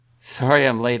Sorry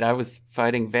I'm late. I was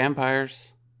fighting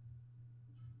vampires.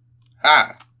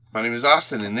 Hi, my name is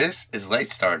Austin, and this is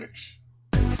Late Starters.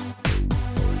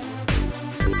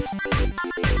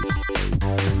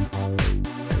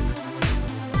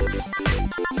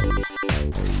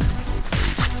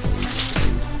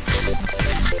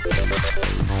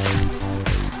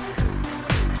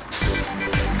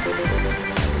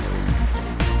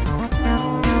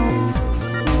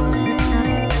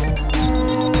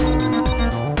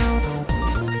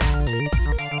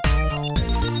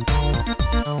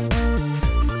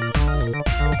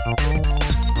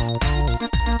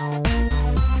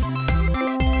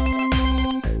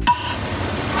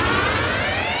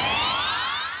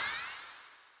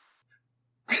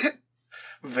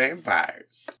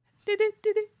 Vampires.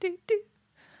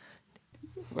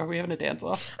 Are we having a dance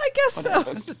off? I guess What so.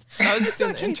 happened? I just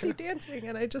saw Casey dancing,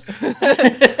 and I just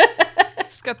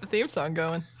Just got the theme song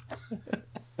going.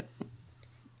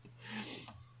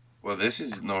 Well, this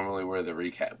is normally where the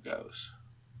recap goes.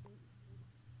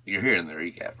 You're hearing the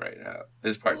recap right now.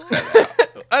 This part's cut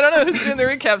out. I don't know who's doing the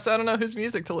recap, so I don't know whose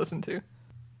music to listen to.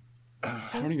 I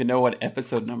don't even know what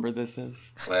episode number this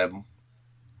is. Lem.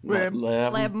 Lem.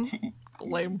 Lem.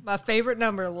 Lame. My favorite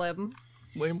number, Lem.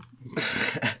 Lame.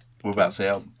 What about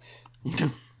Sam?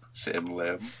 Sam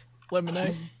Lem.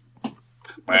 Lemonade.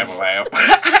 Lamb.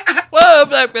 Whoa,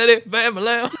 Black Betty. Bam,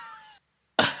 lamb.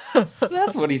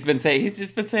 That's what he's been saying. He's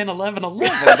just been saying 11-11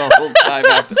 the whole time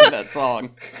after that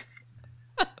song.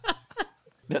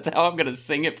 That's how I'm going to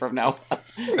sing it from now on.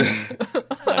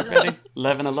 Ready?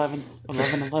 11-11.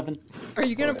 11-11. Are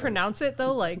you going to pronounce it,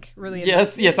 though? Like, really?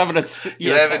 Yes, I'm going to...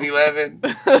 11.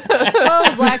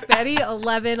 Oh, Black Betty,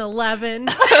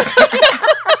 11-11.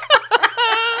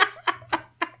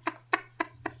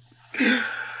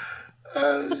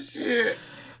 Oh, shit.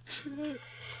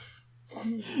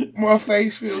 My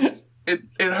face feels... It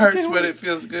hurts, but it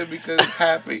feels good because it's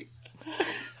happy.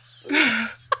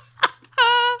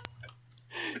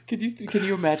 Can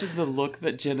you imagine the look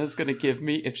that Jenna's going to give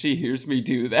me if she hears me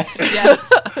do that? Yes.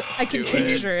 I can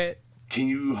picture it. Can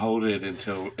you hold it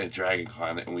until at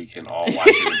DragonCon and we can all watch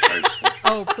it in person?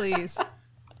 Oh, please.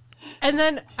 And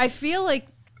then I feel like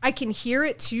I can hear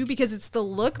it, too, because it's the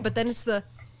look, but then it's the,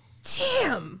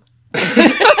 damn.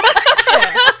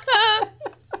 Yeah.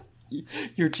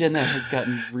 Your Jenna has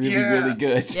gotten really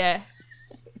good. Yeah.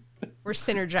 We're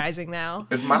synergizing now.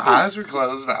 If my eyes were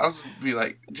closed, I would be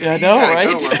like, Yeah, I you know, gotta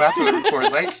right? go. We're about to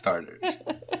record Late Starters.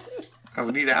 I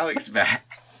would need Alex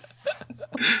back.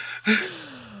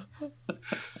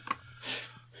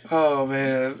 Oh,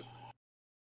 man.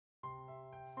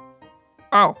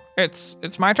 Oh,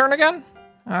 it's my turn again?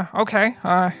 Okay.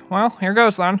 Well, here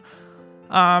goes then.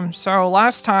 So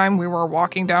last time we were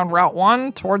walking down Route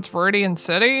 1 towards Viridian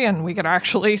City, and we could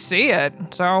actually see it.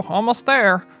 So, almost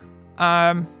there.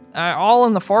 All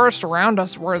in the forest around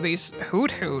us were these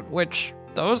Hoothoot, which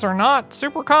those are not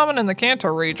super common in the Kanto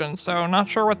region, so not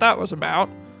sure what that was about.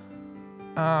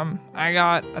 I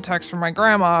got a text from my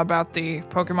grandma about the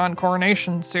Pokemon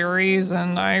Coronation series,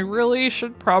 and I really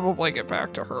should probably get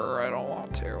back to her. I don't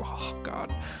want to. Oh,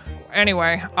 God.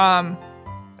 Anyway,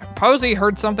 Posey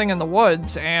heard something in the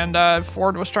woods, and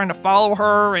Ford was trying to follow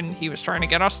her, and he was trying to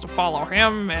get us to follow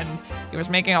him, and he was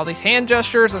making all these hand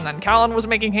gestures, and then Callan was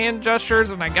making hand gestures,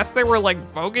 and I guess they were,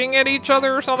 like, voguing at each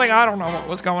other or something. I don't know what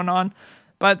was going on.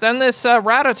 But then this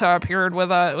Rattata appeared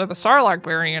with a Sarlacc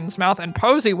berry in his mouth, and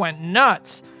Posey went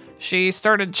nuts. She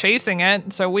started chasing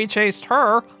it, so we chased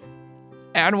her,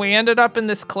 and we ended up in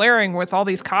this clearing with all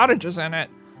these cottages in it.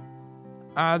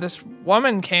 This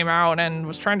woman came out and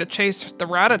was trying to chase the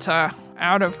Rattata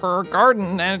out of her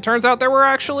garden, and it turns out there were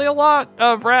actually a lot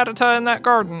of Rattata in that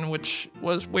garden, which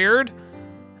was weird.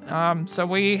 So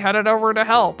we headed over to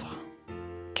help.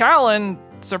 Callan,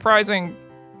 surprising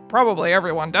probably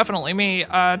everyone, definitely me,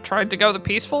 tried to go the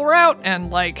peaceful route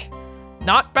and, like,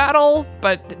 not battle,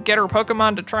 but get her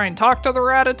Pokemon to try and talk to the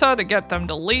Rattata to get them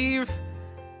to leave.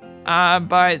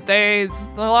 But a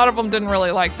lot of them didn't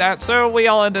really like that, so we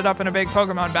all ended up in a big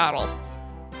Pokemon battle.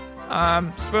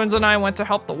 Spoons and I went to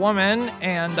help the woman,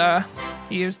 and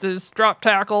he used his drop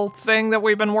tackle thing that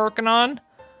we've been working on.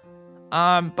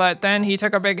 But then he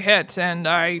took a big hit, and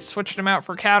I switched him out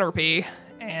for Caterpie,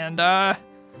 and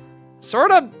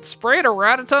sort of sprayed a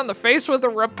Rattata in the face with a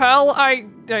repel. I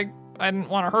didn't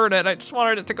want to hurt it, I just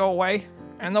wanted it to go away.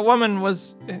 And the woman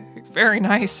was very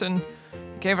nice and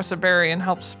gave us a berry and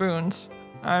helped Spoons.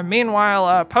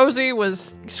 Meanwhile, Posey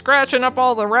was scratching up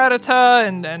all the Rattata,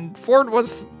 and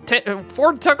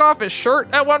Ford took off his shirt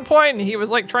at one point, and he was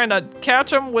like trying to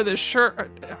catch him with his shirt.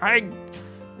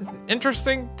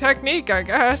 Interesting technique, I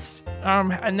guess.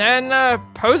 And then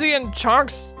Posey and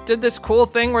Chunks did this cool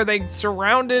thing where they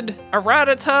surrounded a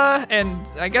Rattata, and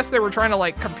I guess they were trying to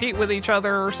like compete with each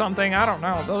other or something. I don't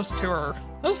know. Those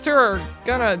two are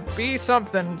gonna be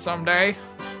something someday.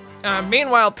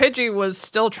 Meanwhile, Pidgey was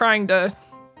still trying to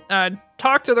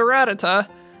talk to the Rattata,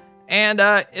 and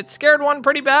it scared one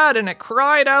pretty bad, and it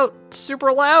cried out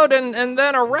super loud, and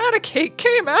then a Raticate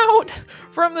came out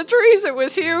from the trees. It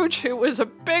was huge. It was a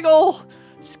big ol'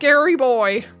 scary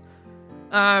boy.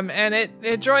 And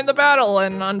it joined the battle,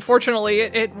 and unfortunately,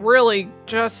 it really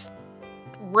just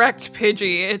wrecked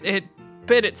Pidgey. It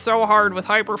bit it so hard with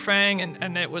Hyper Fang,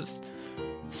 and it was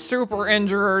super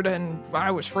injured, and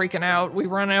I was freaking out. We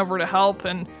ran over to help,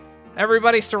 and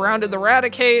everybody surrounded the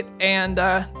Raticate, and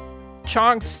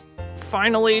Chonks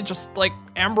finally just like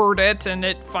embered it, and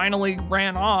it finally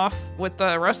ran off with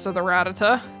the rest of the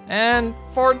Rattata. And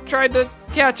Ford tried to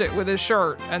catch it with his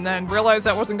shirt, and then realized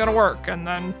that wasn't gonna work, and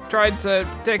then tried to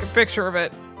take a picture of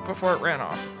it before it ran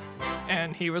off.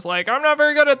 And he was like, I'm not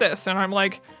very good at this. And I'm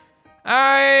like,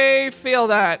 I feel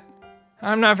that.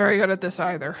 I'm not very good at this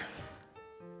either.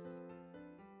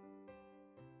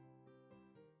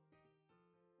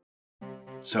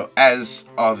 So as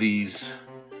all these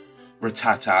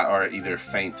Rattata are either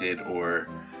fainted or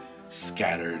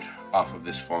scattered off of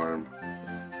this farm,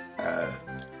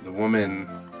 the woman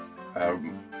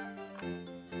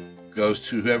goes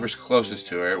to whoever's closest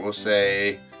to her. We'll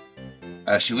say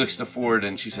she looks to Ford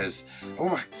and she says, "Oh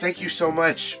my, thank you so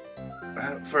much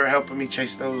for helping me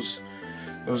chase those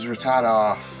Rattata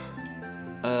off."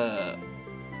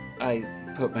 I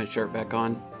put my shirt back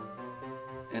on,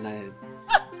 and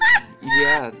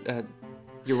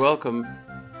you're welcome.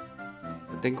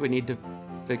 I think we need to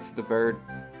fix the bird.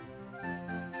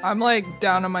 I'm like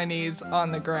down on my knees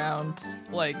on the ground,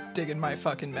 like digging my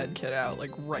fucking med kit out,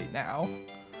 like right now.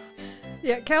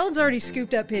 Yeah, Callan's already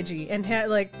scooped up Pidgey and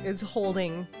is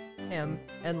holding him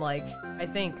and like I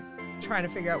think trying to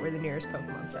figure out where the nearest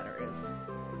Pokemon Center is.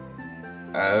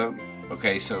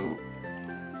 Okay, so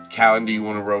Callan, do you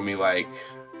want to roll me like?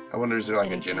 I wonder, is there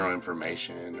like a general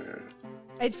information or?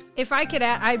 If I could,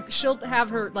 she'll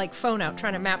have her like phone out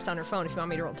trying to maps on her phone. If you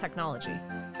want me to roll technology,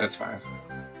 that's fine.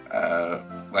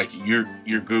 Like you're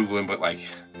Googling, but like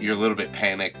you're a little bit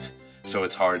panicked, so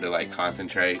it's hard to like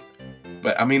concentrate.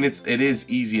 But I mean, it is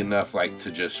easy enough like to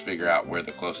just figure out where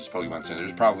the closest Pokemon Center.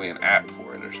 There's probably an app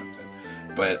for it or something.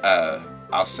 But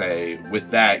I'll say with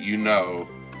that, you know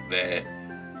that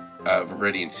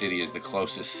Viridian City is the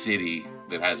closest city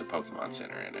that has a Pokemon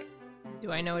Center in it.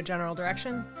 Do I know a general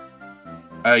direction?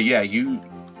 Yeah,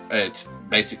 it's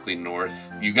basically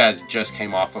north. You guys just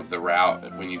came off of the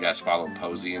route when you guys followed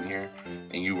Posey in here,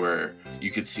 and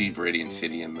you could see Viridian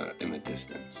City in the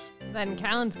distance. Then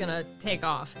Callan's gonna take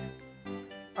off.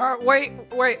 Wait.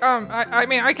 I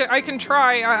mean, I can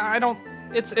try. I don't.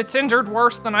 It's injured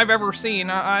worse than I've ever seen.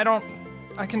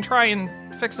 I can try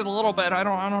and fix it a little bit. I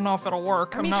don't know if it'll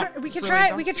work. We could try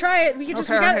it. We could try it. We could just.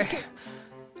 Okay.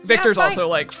 Victor's yeah, also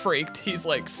like freaked. He's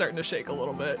like starting to shake a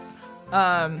little bit.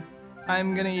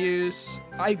 I'm gonna use.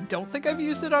 I don't think I've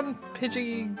used it on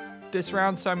Pidgey this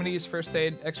round, so I'm gonna use First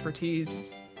Aid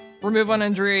Expertise. Remove one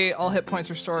injury, all hit points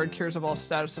restored, cures of all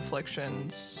status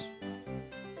afflictions.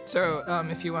 So,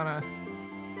 if you wanna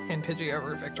hand Pidgey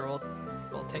over, Victor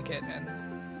will take it and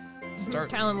start.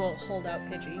 Callan will hold out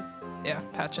Pidgey. Yeah,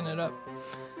 patching it up.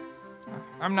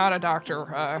 I'm not a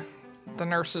doctor. The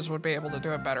nurses would be able to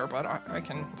do it better, but I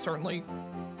can certainly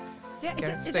get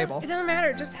it stable. It doesn't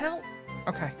matter. Just help.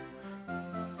 Okay.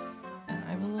 And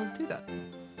I will do that.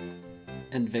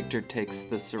 And Victor takes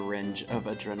the syringe of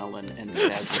adrenaline and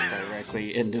stabs it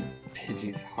directly into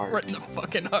Pidgey's heart. Right in the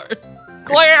fucking heart.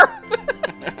 Claire!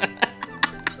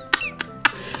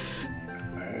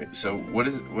 Alright, so what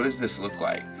does this look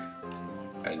like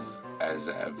as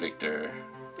Victor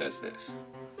does this?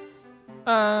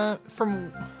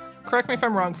 Correct me if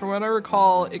I'm wrong, from what I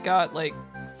recall, it got like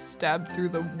stabbed through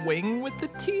the wing with the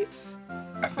teeth.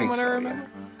 I think so, yeah.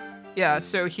 Yeah,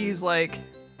 so he's like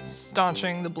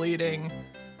staunching the bleeding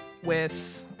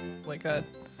with like a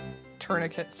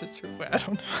tourniquet situation. I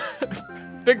don't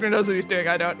know. Victor knows what he's doing,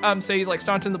 I don't. So he's like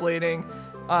staunching the bleeding.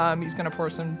 He's gonna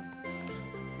pour some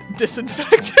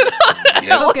disinfectant on it.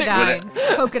 Yeah,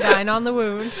 Polkadine on the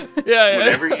wound. Yeah.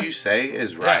 Whatever you say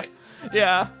is right.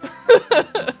 Yeah.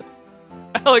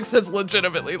 Alex says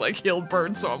legitimately like he'll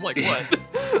burn, so I'm like,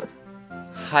 what?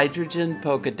 Hydrogen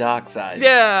polkadoxide.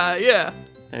 Yeah.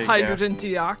 There you Hydrogen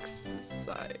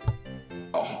dioxide.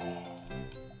 Oh.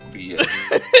 Yeah.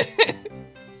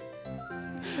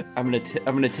 I'm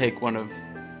gonna take one of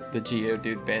the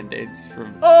Geodude band-aids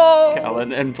from Oh!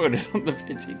 Callan and put it on the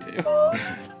Pidgey too.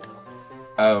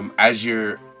 As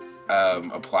you're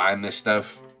applying this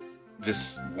stuff,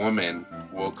 this woman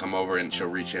will come over and she'll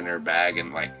reach in her bag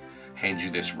and like hand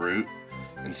you this root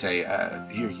and say,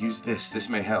 here, use this. This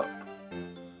may help.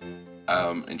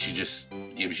 And she just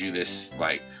gives you this,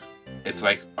 like, it's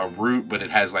like a root, but it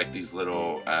has like these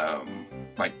little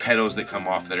like petals that come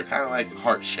off that are kind of like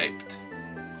heart shaped.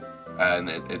 And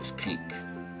it's pink.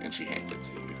 And she hands it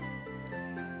to you.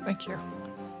 Thank you.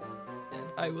 And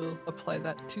I will apply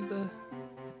that to the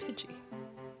Pidgey.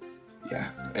 Yeah,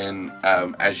 and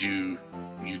as you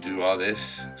do all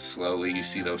this, slowly you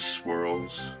see those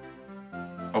swirls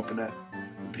open up.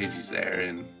 Pidgey's there,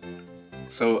 and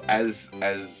so as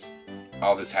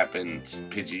all this happens,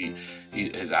 Pidgey,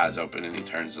 his eyes open and he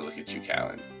turns to look at you,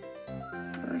 Callan.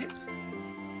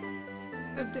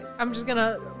 I'm just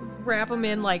gonna wrap him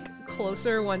in like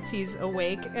closer once he's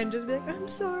awake and just be like, I'm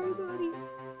sorry, buddy.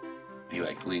 He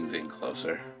like leans in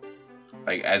closer.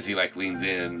 Like as he like leans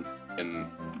in and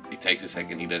he takes a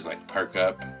second, he does like perk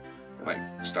up and like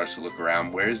starts to look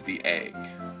around. Where's the egg?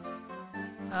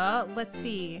 Let's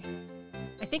see.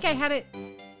 I think I had it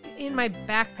in my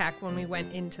backpack when we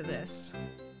went into this.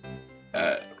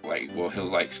 He'll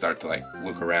like start to like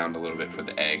look around a little bit for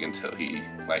the egg until he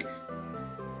like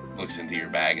looks into your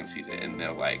bag and sees it, and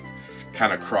they'll like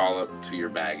kind of crawl up to your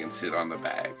bag and sit on the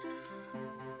bag.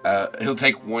 He'll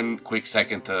take one quick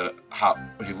second to hop.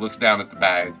 He looks down at the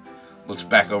bag, looks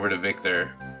back over to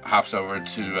Victor, hops over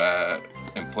to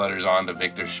and flutters onto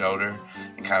Victor's shoulder,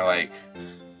 and kind of like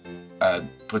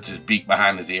puts his beak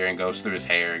behind his ear and goes through his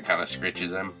hair and kind of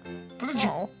scritches him.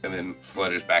 Oh, And then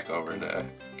flutters back over to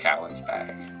Callan's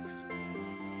bag.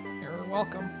 you're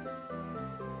welcome.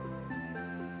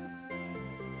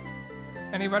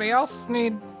 Anybody else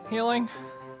need healing?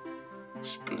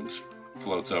 Spoons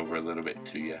floats over a little bit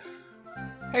to you.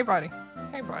 Hey, buddy.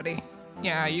 Hey, buddy.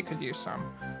 Yeah, you could use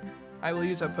some. I will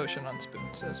use a potion on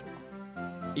Spoons as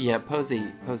well. Yeah,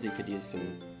 Posey could use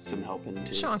some help in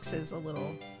too. Shonks is a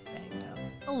little banged up.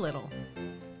 A little.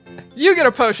 You get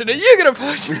a potion and you get a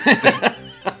potion!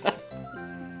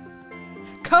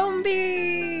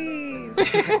 Combies!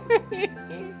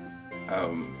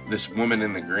 This woman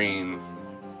in the green,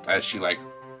 as she like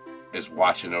is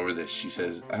watching over this, she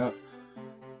says,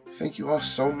 thank you all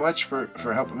so much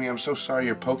for helping me. I'm so sorry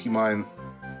your Pokemon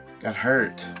got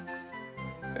hurt.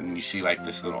 And you see like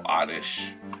this little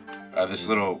oddish, this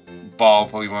little ball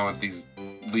Pokemon with these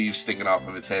leaves sticking off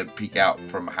of its head peek out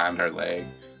from behind her leg.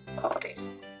 Okay.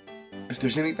 If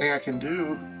there's anything I can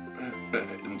do,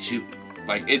 and she,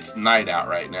 like, it's night out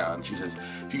right now, and she says,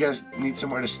 if you guys need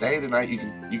somewhere to stay tonight, you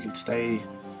can stay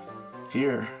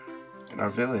here in our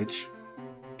village.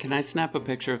 Can I snap a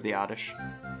picture of the Oddish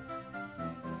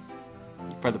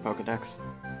for the Pokedex?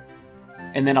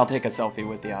 And then I'll take a selfie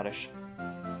with the Oddish,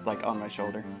 like on my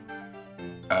shoulder.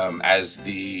 As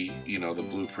the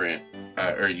blueprint,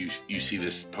 or you see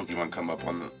this Pokemon come up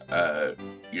on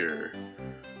your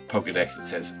Pokedex. It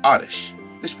says, Oddish.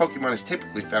 This Pokemon is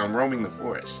typically found roaming the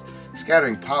forest,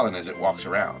 scattering pollen as it walks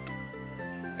around.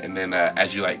 And then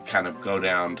as you like kind of go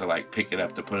down to like pick it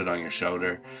up to put it on your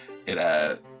shoulder, it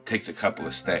takes a couple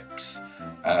of steps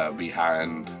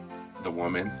behind the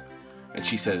woman, and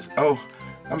she says, "Oh,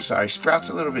 I'm sorry, Sprout's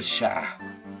a little bit shy.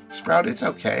 Sprout, it's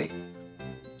okay."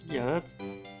 Yeah,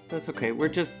 that's okay. We're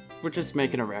just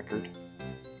making a record.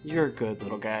 You're a good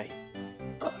little guy.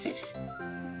 Okay.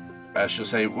 She'll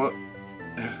say, "Well,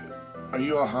 are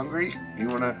you all hungry?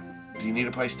 Do you need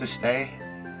a place to stay?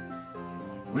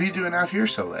 What are you doing out here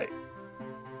so late?"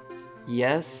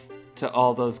 Yes to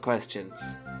all those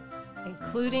questions.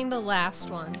 Including the last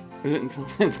one.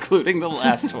 Including the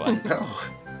last one. No.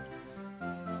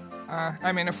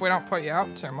 I mean, if we don't put you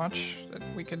out too much,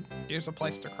 we could use a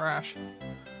place to crash.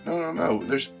 No.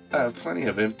 There's plenty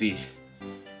of empty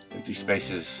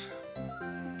spaces.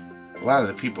 A lot of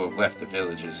the people have left the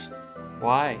villages.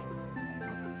 Why?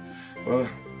 Well,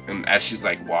 and as she's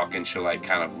like walking, she'll like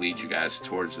kind of lead you guys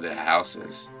towards the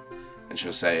houses, and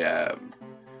she'll say,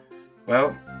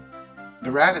 "Well, the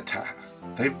Rattata,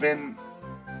 they've been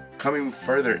coming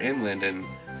further inland and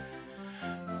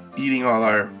eating all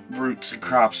our roots and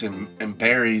crops and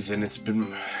berries, and it's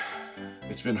been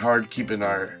hard keeping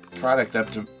our product up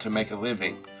to make a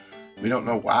living. We don't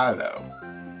know why though.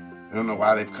 We don't know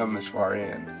why they've come this far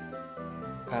in."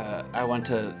 I want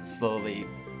to slowly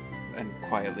and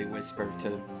quietly whisper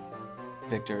to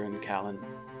Victor and Callan.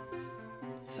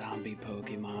 Zombie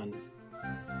Pokemon.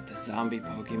 The zombie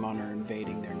Pokemon are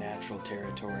invading their natural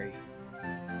territory.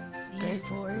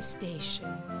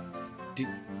 Deforestation.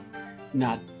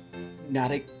 Not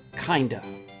a kinda.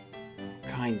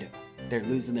 They're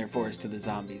losing their forest to the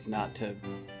zombies, not to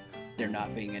there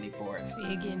not being any forest.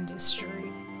 Big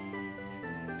industry.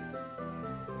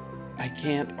 I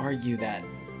can't argue that.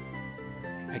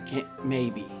 I can't.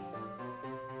 Maybe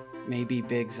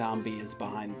Big Zombie is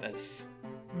behind this.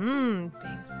 Big.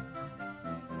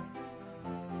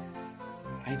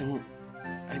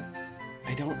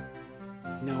 I don't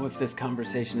know if this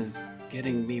conversation is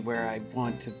getting me where I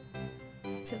want to.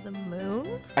 To the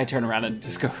moon? I turn around and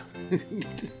just go.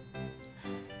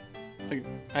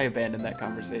 I abandon that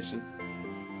conversation.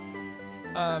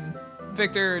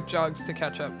 Victor jogs to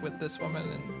catch up with this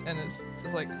woman and is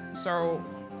just like, so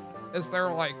is there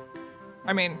like,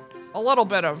 I mean, a little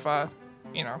bit of,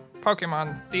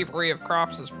 Pokemon thievery of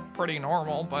crops is pretty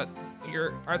normal, but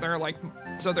are there like,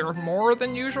 so there are more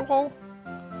than usual?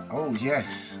 Oh,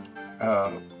 yes.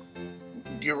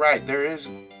 You're right. There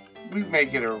is. We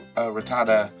make it a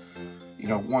Rattata,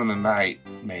 one a night,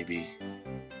 maybe,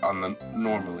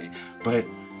 normally. But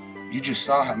you just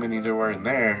saw how many there were in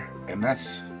there, and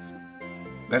that's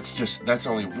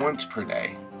only once per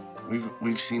day.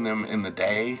 We've seen them in the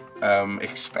day,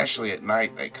 especially at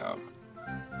night they come.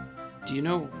 Do you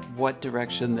know what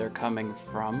direction they're coming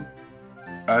from?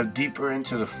 Deeper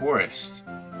into the forest,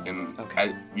 and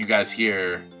Okay. you guys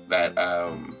hear that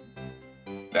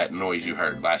that noise you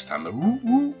heard last time. The whoo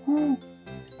whoo whoo.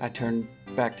 I turn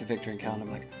back to Victor and Callan.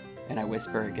 I'm like, and I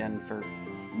whisper again for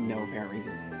no apparent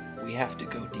reason. We have to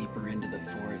go deeper into the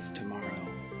forest tomorrow.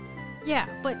 Yeah,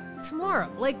 but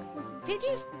tomorrow. Like,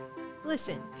 Pidgey's...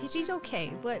 Listen, Pidgey's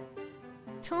okay, but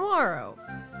tomorrow.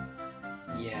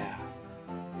 Yeah.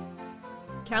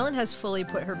 Callan has fully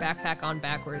put her backpack on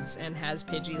backwards and has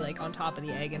Pidgey, like, on top of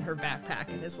the egg in her backpack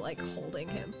and is, like, holding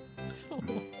him.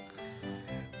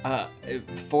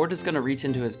 Ford is gonna reach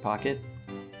into his pocket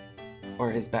or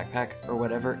his backpack or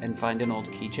whatever and find an old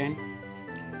keychain.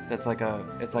 It's like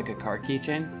a car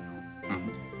keychain,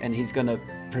 and he's gonna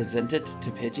present it to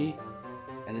Pidgey,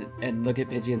 and look at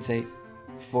Pidgey and say,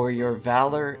 "For your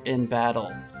valor in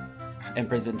battle," and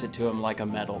present it to him like a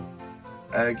medal.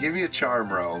 Give me a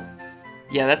charm roll.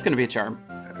 Yeah, that's gonna be a charm.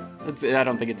 I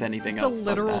don't think it's anything It's else. a but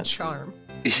literal that. charm.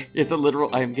 It's a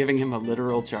literal. I'm giving him a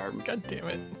literal charm. God damn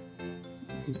it.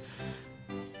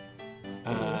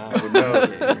 Oh no.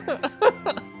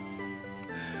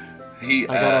 He.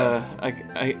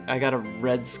 I got a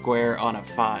red square on a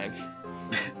 5.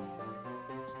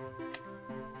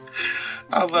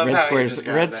 I love Red how squares. you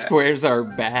describe Red that. squares are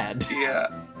bad. Yeah.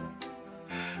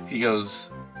 He goes,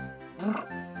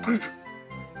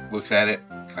 looks at it,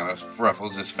 kind of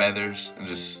ruffles his feathers, and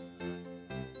just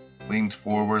leans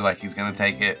forward like he's gonna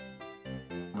take it,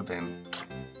 but then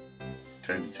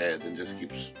turns his head and just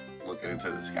keeps looking into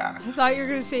the sky. I thought you were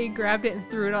going to say he grabbed it and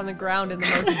threw it on the ground in the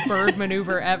most bird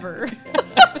maneuver ever.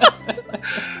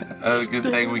 A good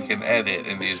thing we can edit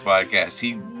in these podcasts.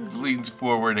 He leans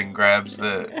forward and grabs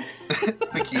the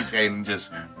keychain and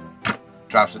just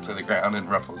drops it to the ground and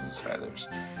ruffles his feathers.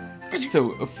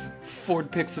 So Ford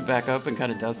picks it back up and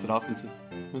kind of dusts it off and says,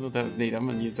 "I thought that was neat. I'm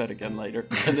gonna use that again later."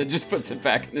 And then just puts it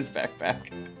back in his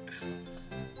backpack.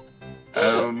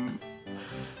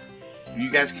 You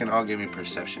guys can all give me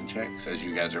perception checks as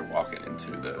you guys are walking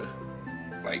into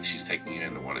she's taking you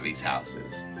into one of these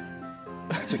houses.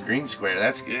 That's a green square.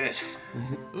 That's good.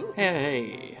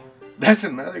 Hey, That's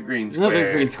another green square.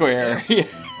 another green square. Yeah.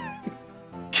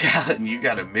 Callan, you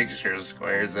got a mixture of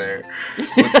squares there.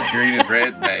 What's green and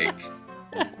red make?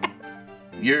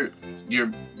 You're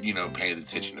paying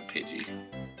attention to Pidgey.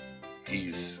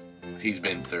 He's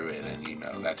been through it, and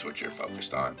that's what you're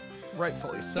focused on.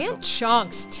 Rightfully so. And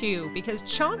Chonks, too, because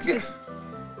Chonks is...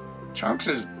 Chonks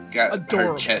has got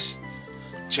Adorable. her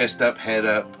chest up, head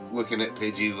up, looking at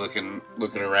Pidgey, looking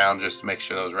around just to make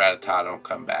sure those Rattata don't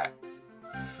come back.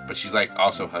 But she's like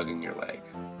also hugging your leg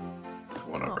with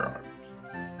one of her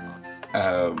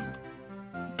arms.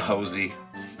 Posey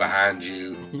behind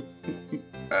you,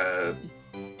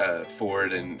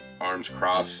 forward and arms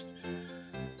crossed,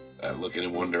 looking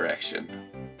in one direction.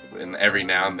 And every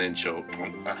now and then she'll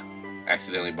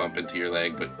accidentally bump into your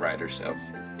leg, but right herself.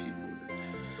 Keep moving.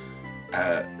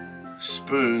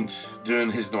 Spoon's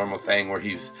doing his normal thing where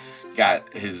he's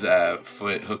got his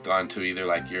foot hooked onto either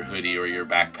like your hoodie or your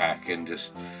backpack and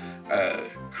just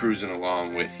cruising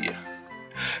along with you.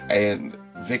 And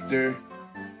Victor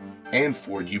and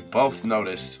Ford, you both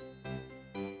noticed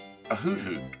a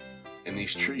Hoothoot in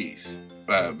these trees.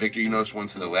 Victor, you noticed one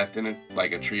to the left in it,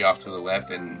 like a tree off to the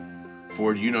left, and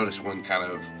Ford, you noticed one kind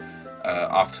of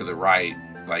off to the right,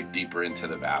 like deeper into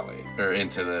the valley or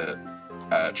into the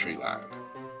tree line.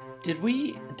 Did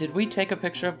we take a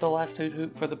picture of the last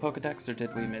Hoothoot for the Pokedex, or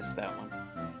did we miss that one?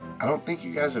 I don't think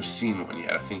you guys have seen one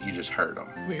yet. I think you just heard them.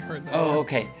 We heard that. Oh,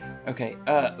 okay. Okay.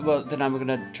 Well, then I'm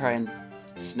gonna try and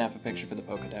snap a picture for the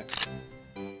Pokedex.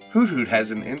 Hoothoot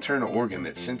has an internal organ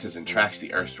that senses and tracks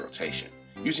the Earth's rotation.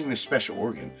 Using this special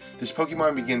organ, this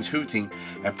Pokemon begins hooting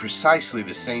at precisely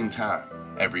the same time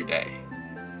every day.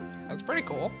 That's pretty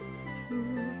cool.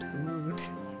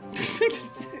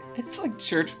 It's like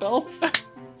church bells.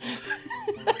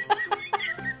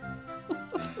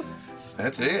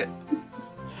 That's it.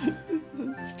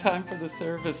 It's time for the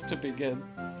service to begin.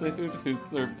 The hoot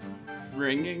hoots are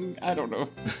ringing. I don't know.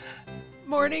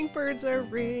 Morning birds are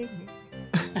ringing.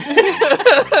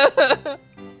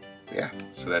 Yeah,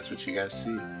 so that's what you guys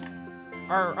see.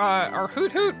 Are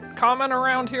Hoothoot common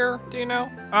around here? Do you know?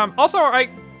 Also, I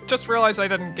just realized I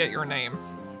didn't get your name.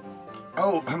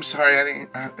 Oh, I'm sorry,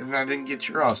 I didn't get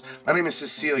yours. My name is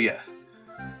Cecilia.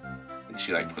 And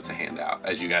she puts a hand out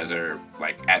as you guys are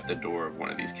at the door of one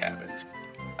of these cabins.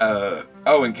 And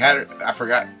I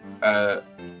forgot.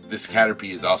 This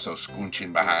Caterpie is also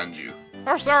squinching behind you.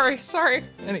 Oh, sorry.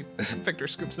 And Victor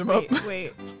scoops him up.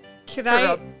 Wait. Can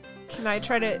Hurry I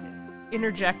try to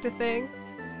interject a thing?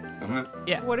 Uh-huh.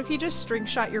 Yeah. What if he just string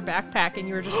shot your backpack and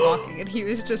you were just walking and he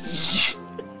was just... So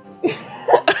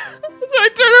I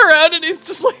turn around and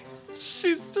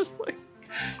she's just like...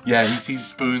 Yeah, he sees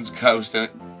Spoons coasting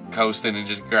and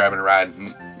just grabbing a ride, and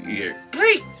you hear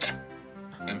 "Bleep!"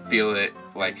 and feel it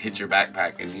hit your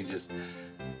backpack, and he's just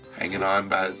hanging on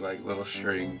by his little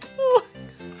string.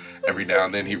 Every now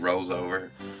and then he rolls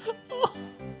over. Oh,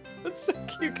 that's so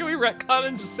cute. Can we retcon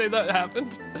and just say that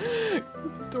happened?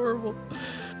 It's adorable.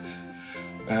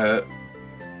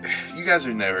 You guys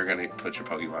are never gonna put your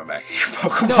Pokemon back in your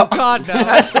Pokemon. No, God, no.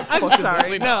 I'm Possibly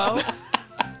sorry, not. no.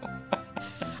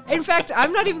 In fact,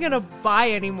 I'm not even going to buy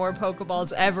any more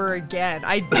Pokeballs ever again.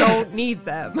 I don't need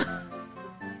them.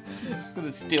 She's just gonna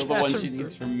steal the Catch one him she through.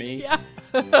 needs from me. Yeah.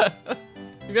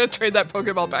 You're gonna trade that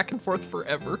Pokeball back and forth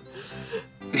forever.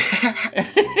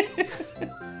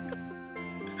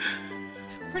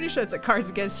 Pretty sure it's a Cards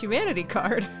Against Humanity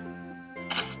card.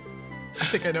 I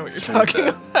think I know what you're Trade talking the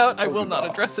about. I will not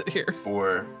Pokeball address it here.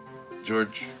 For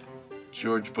George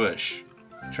Bush.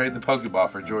 Trade the Pokeball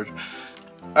for George.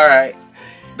 All right,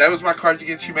 that was my Cards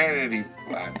Against Humanity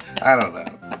line. I don't know.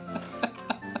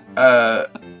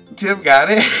 Tim got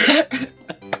it.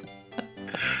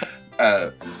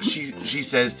 She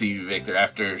says to you, Victor,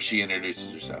 after she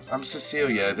introduces herself, "I'm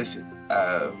Cecilia. This is,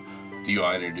 do you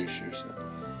all introduce yourself?"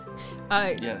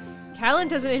 Yes. Callan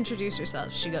doesn't introduce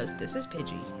herself. She goes, "This is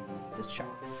Pidgey. This is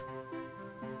Charles."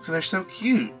 So they're so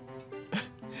cute.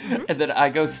 And then I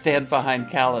go stand behind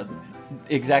Callan,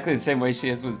 exactly the same way she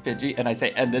is with Pidgey, and I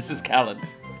say, "And this is Callan."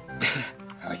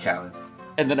 Hi, Callan.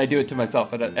 And then I do it to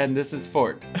myself, and this is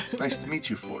Ford. Nice to meet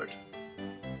you, Ford.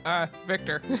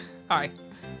 Victor. Hi.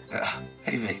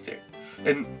 Hey, Victor.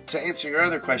 And to answer your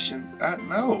other question,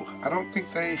 no, I don't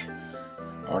think they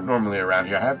are normally around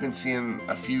here. I have been seeing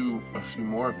a few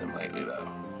more of them lately, though.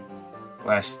 The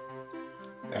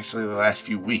last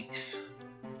few weeks.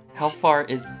 How far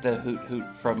is the Hoot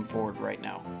Hoot from Ford right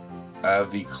now?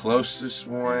 The closest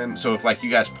one. So if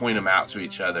you guys point them out to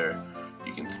each other,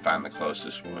 you can find the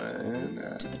closest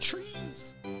one. To the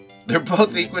trees. They're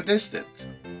both equidistant.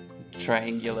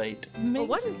 Triangulate. Well,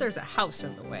 what if there's a house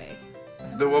in the way?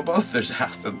 There's a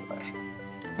house in the way.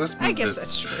 Let's move I guess this.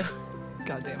 that's true.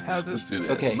 Goddamn Let's houses. do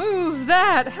this. Okay. Move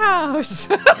that house.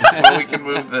 Well, we can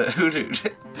move the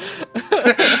Hoothoot.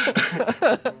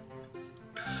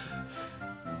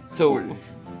 So,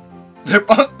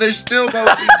 They're still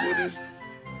both equidistant.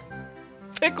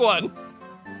 Pick one.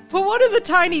 Put one in the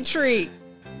tiny tree.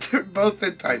 They're both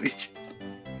in tiny trees.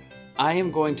 I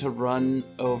am going to run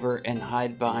over and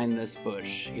hide behind this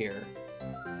bush here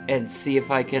and see if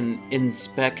I can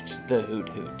inspect the Hoot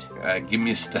Hoot. Give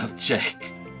me a stealth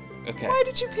check. Okay. Why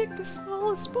did you pick the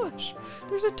smallest bush?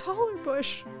 There's a taller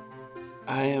bush.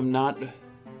 I am not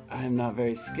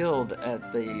very skilled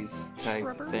at these type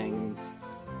Rubber. things.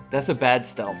 That's a bad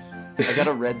stealth. I got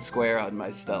a red square on my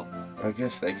stealth. I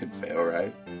guess they could fail,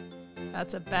 right?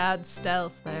 That's a bad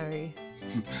stealth, Mary.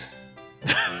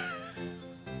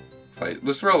 Wait,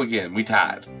 let's roll again. We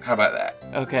tied. How about that?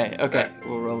 Okay,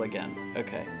 we'll roll again.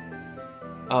 Okay.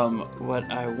 What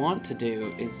I want to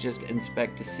do is just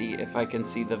inspect to see if I can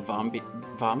see the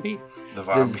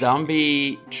The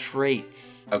zombie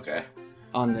traits Okay.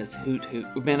 on this Hoot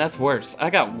Hoot. Man, that's worse. I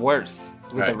got worse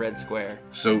with Right. the red square.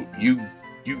 So you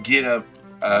get up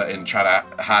and try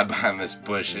to hide behind this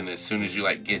bush, and as soon as you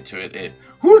get to it, it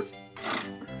whoop,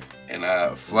 and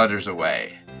flutters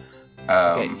away.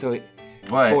 Okay, so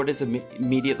but Ford is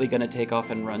immediately going to take off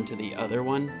and run to the other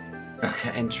one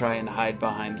okay. and try and hide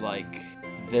behind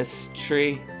this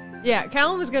tree. Yeah,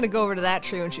 Callum was gonna go over to that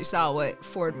tree when she saw what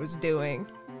Ford was doing.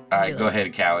 All right, go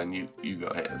ahead, Callan. You go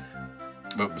ahead.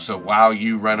 But, so while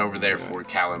you run over there, Ford,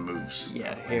 Callan moves.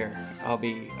 Yeah, here. I'll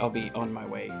be on my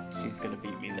way. She's gonna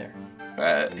beat me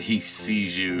there. He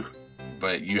sees you,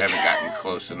 but you haven't gotten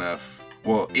close enough.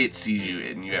 Well, it sees you,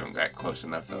 and you haven't gotten close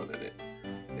enough though that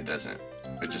it doesn't.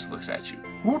 It just looks at you.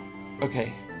 Whoop.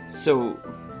 Okay, so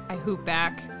I hoop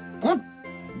back. Whoop.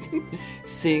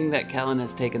 seeing that Callan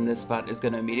has taken this spot is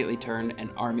gonna immediately turn and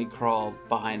army crawl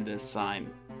behind this sign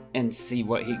and see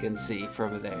what he can see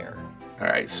from there. All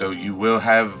right, so you will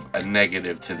have a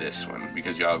negative to this one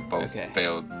because y'all have both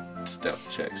failed stealth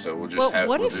checks. So we'll just Well, have.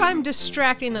 what we'll if do- I'm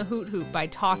distracting the Hoothoot by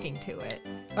talking to it?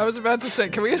 I was about to say,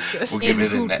 can we assist? We'll give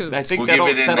It's it a Hoothoot. I think we'll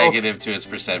give it a that'll- negative to its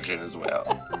perception as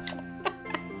well.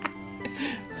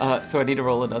 So I need to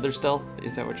roll another stealth?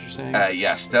 Is that what you're saying?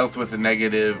 Yeah, stealth with a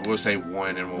negative. We'll say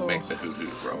 1, and we'll make the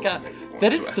Hoothoot roll. a God, negative 1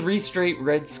 that as is well. 3 straight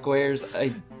red squares.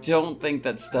 I don't think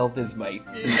that stealth is my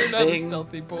You're not a thing.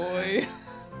 stealthy boy.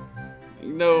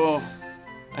 No,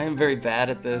 I am very bad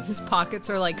at His this. pockets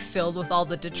are like filled with all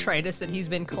the detritus that he's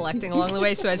been collecting along the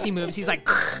way, so as he moves, he's like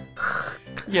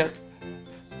Yeah, it's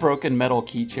broken metal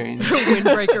keychain.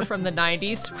 windbreaker from the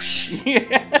 90s. Whoosh.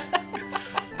 Yeah.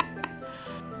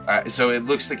 So it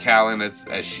looks to Callan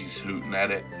as she's hooting at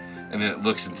it, and then it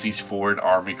looks and sees Ford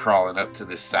army crawling up to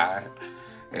this side,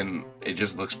 and it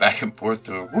just looks back and forth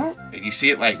to him, whoop, and you see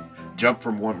it like jump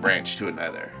from one branch to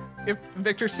another. If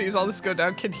Victor sees all this go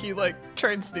down, can he like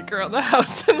try and sneak around the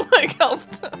house and like help,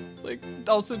 like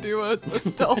also do a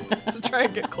stealth to try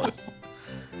and get close?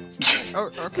 Oh,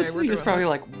 okay, This we're thing is doing probably this.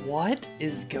 like, what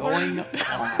is going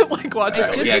on? Like watch I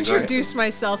out. just Yeah, go ahead. introduced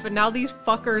myself, and now these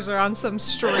fuckers are on some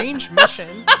strange mission.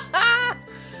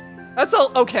 That's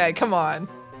all. Okay, come on.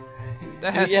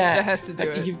 That has to do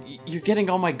it. You're getting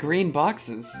all my green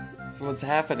boxes. That's what's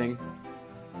happening.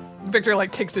 Victor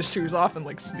like takes his shoes off and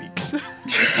like sneaks.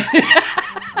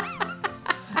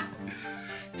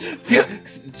 Yeah.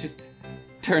 Just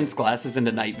turns glasses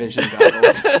into night vision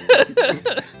goggles.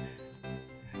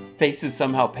 Face is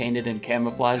somehow painted in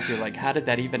camouflage. You're like, how did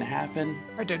that even happen?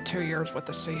 I did 2 years with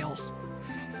the SEALs.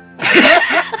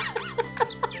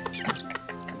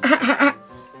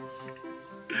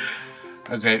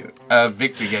 Okay,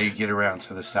 Victor, yeah, you get around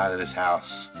to the side of this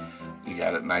house. You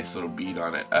got a nice little bead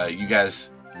on it. You guys,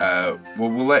 well,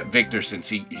 we'll let Victor, since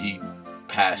he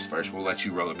passed first, we'll let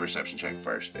you roll a perception check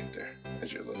first, Victor,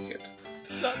 as you're looking.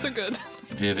 Not so good.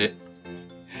 You did it.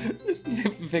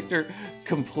 Victor,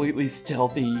 completely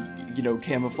stealthy,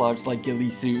 camouflage like ghillie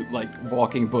suit, like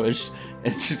walking bush,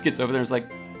 and just gets over there and is like,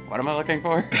 what am I looking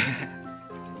for?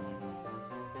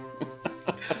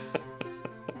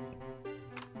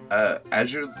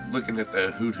 As you're looking at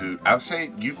the Hoothoot, I would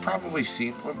say you've probably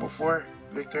seen one before,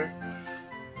 Victor.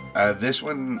 This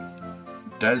one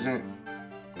doesn't,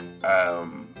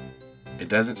 it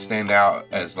doesn't stand out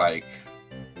as like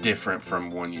different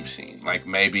from one you've seen. Like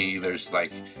maybe there's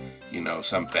like,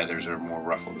 some feathers are more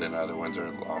ruffled than other ones are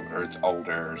long, or it's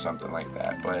older or something like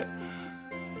that. But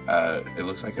it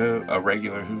looks like a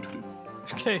regular Hoothoot.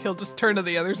 Okay, he'll just turn to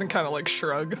the others and kind of like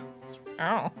shrug.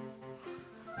 Oh,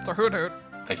 it's a Hoothoot.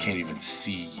 They can't even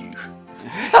see you.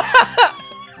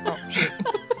 Oh shit.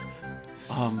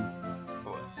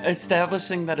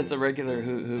 Establishing that it's a regular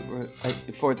hoot,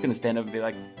 Ford's gonna stand up and be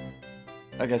like,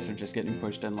 I guess they're just getting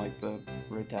pushed in like the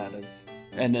Rattatas.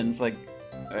 And then it's like,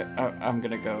 I'm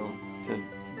gonna go to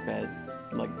bed.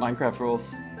 Like Minecraft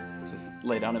rules, just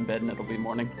lay down in bed and it'll be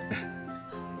morning.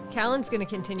 Callan's gonna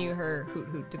continue her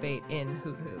Hoothoot debate in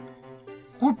Hoothoot.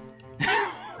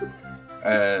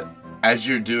 As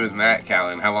you're doing that,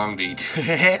 Callan, how long do you do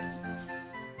it?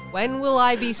 When will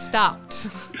I be stopped?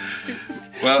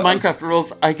 Well, Minecraft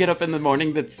rules, I get up in the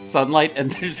morning, that's sunlight,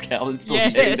 and there's Callan still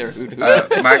Yes. staying there hoot hoot.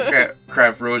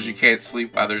 Minecraft rules, you can't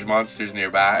sleep while there's monsters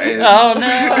nearby. And Oh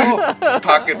no!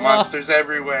 pocket monsters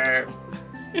everywhere.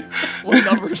 We'll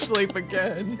never sleep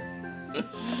again.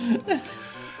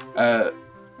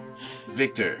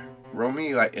 Victor, roll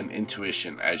me like an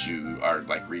intuition as you are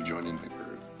like rejoining the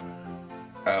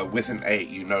group. With an 8,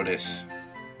 you notice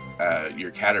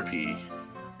your Caterpie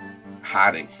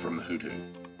hiding from the Hoothoot.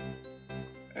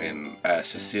 And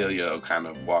Cecilia will kind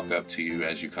of walk up to you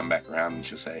as you come back around and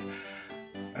she'll say,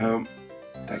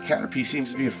 that Caterpie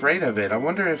seems to be afraid of it. I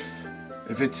wonder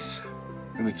if it's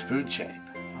in its food chain.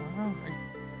 Oh,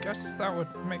 I guess that would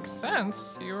make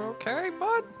sense. You okay,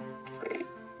 bud?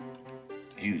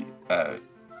 He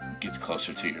gets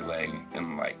closer to your leg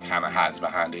and like kind of hides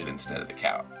behind it instead of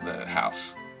the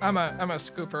house. I'm a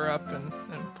scoop her up and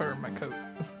put her in my coat.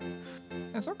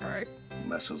 It's okay.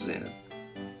 Muscles in.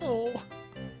 Oh.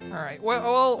 All right.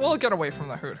 Well, we'll get away from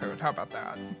the Hoothoot. How about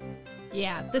that?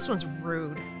 Yeah, this one's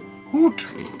rude. Hoot.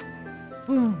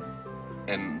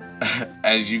 And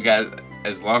as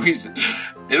long as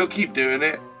it'll keep doing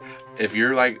it. If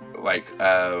you're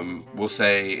we'll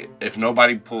say if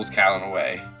nobody pulls Callan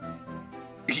away,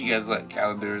 you guys let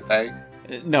Callan do her thing.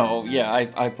 No, yeah,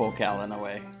 I pull Callan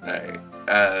away. Right.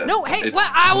 No, hey,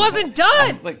 what? I wasn't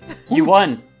done. Like, you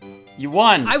won. You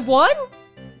won. I won?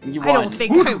 You won. I don't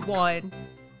think I won.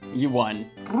 You won.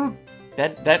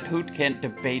 That Hoot can't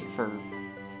debate for.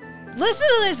 Listen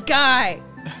to this guy.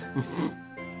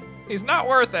 He's not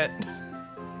worth it.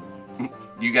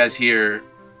 You guys hear,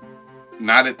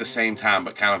 not at the same time,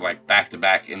 but kind of like back to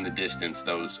back in the distance,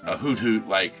 a Hoothoot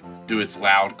like do its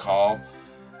loud call,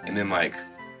 and then like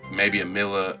maybe not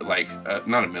a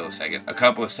millisecond, a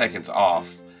couple of seconds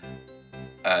off,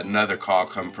 another call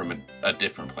come from a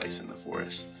different place in the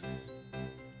forest.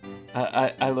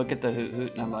 I look at the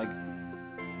Hoot and I'm like,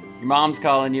 your mom's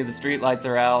calling you, the streetlights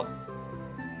are out.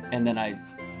 And then I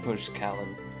push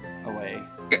Callan away.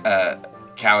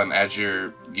 Callan, as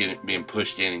you're being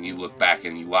pushed in and you look back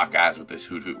and you lock eyes with this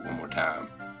Hoothoot one more time,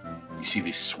 you see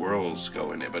these swirls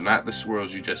go in it, but not the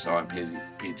swirls you just saw in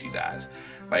Pidgey's eyes.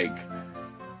 Like,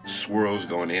 swirls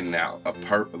going in and out.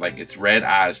 Like, its red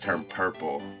eyes turn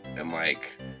purple and,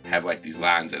 like, have, like, these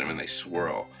lines in them and they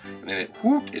swirl. And then it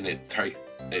whoop, and it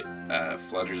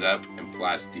flutters up and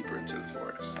flies deeper into the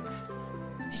forest.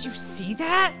 Did you see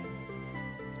that?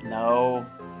 No.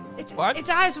 What? Its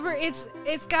eyes were. It's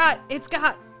got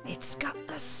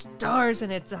the stars in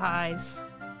its eyes.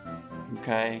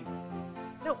 Okay.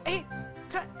 No, Did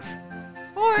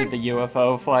Ford. the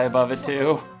UFO fly above it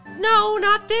too? No,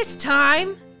 not this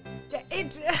time.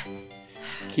 It's.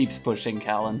 Keeps pushing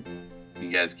Callan.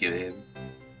 You guys get in.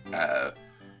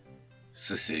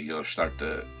 Cecilia will start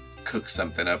to cook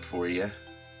something up for you.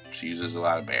 She uses a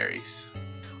lot of berries.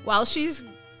 While she's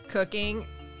cooking,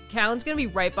 Callan's gonna be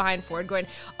right behind Ford going,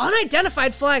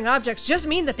 unidentified flying objects just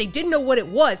mean that they didn't know what it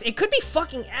was. It could be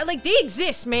fucking, like, they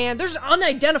exist, man. There's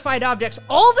unidentified objects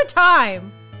all the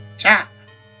time. Cha!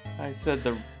 I said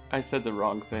the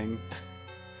wrong thing.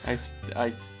 I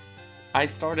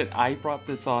brought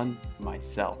this on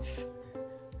myself.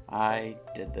 I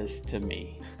did this to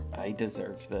me. I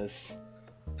deserve this.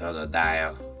 Todo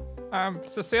dial.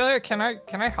 Cecilia, can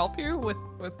I help you with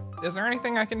is there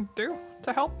anything I can do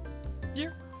to help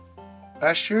you?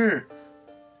 Sure.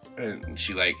 And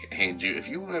she, like, hands you, if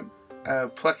you want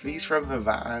to pluck these from the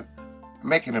vine, I'm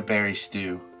making a berry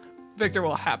stew. Victor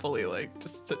will happily, like,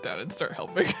 just sit down and start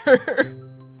helping her.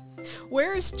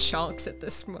 Where is Chonks at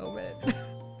this moment?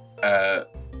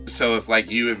 So if, like,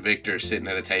 you and Victor are sitting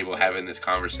at a table having this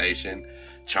conversation,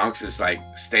 Chonks is, like,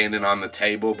 standing on the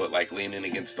table, but, like, leaning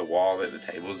against the wall that the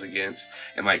table's against,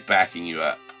 and, like, backing you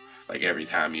up, like, every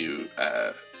time you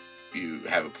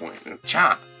have a point.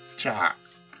 Chonk! Chonk!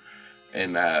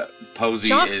 And, Posey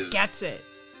Chonks gets it.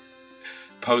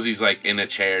 Posey's, like, in a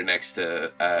chair next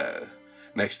to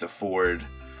Ford,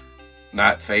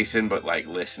 not facing, but, like,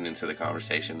 listening to the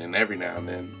conversation, and every now and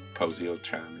then, Posey will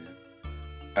chime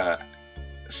in.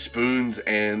 Spoons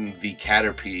and the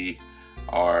Caterpie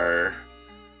are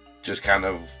just kind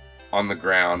of on the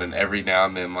ground, and every now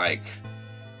and then, like,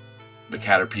 the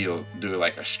Caterpie will do,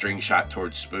 like, a string shot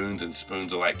towards Spoons, and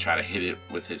Spoons will, like, try to hit it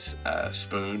with his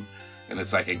spoon, and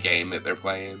it's like a game that they're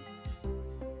playing.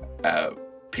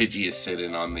 Pidgey is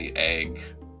sitting on the egg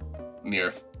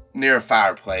near a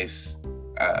fireplace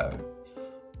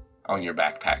on your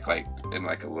backpack, like, in,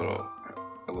 like, a little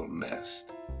nest.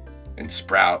 And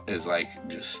Sprout is, like,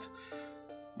 just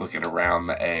looking around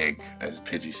the egg as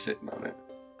Pidgey's sitting on it.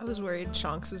 I was worried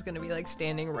Chonks was going to be, like,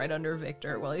 standing right under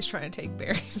Victor while he's trying to take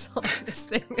berries on this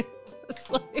thing. Just,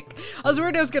 like, I was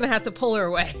worried I was going to have to pull her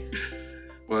away.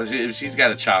 Well, if she's got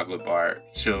a chocolate bar,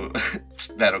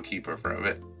 that'll keep her from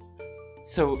it.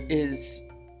 So is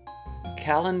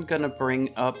Callan gonna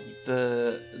bring up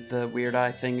the Weird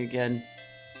Eye thing again?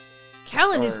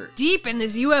 Callan is deep in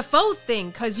this UFO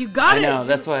thing, because you got it. I know,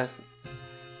 that's why.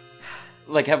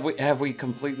 Like, have we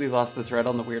completely lost the thread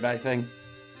on the Weird Eye thing?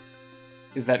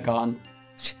 Is that gone?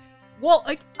 Well,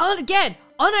 like, again,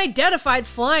 unidentified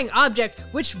flying object,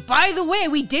 which, by the way,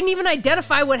 we didn't even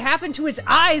identify what happened to its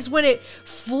eyes when it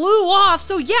flew off.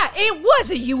 So yeah, it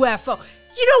was a UFO.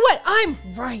 You know what? I'm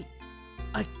right.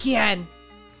 Again.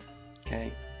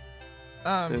 Okay.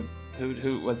 The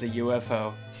Hoot was a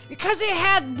UFO. Because it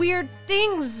had weird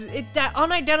things. That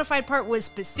unidentified part was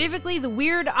specifically the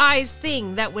weird eyes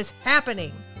thing that was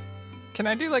happening. Can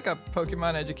I do, like, a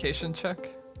Pokemon education check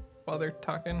while they're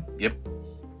talking? Yep.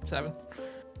 7.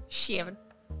 7.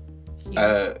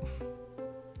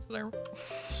 Whatever.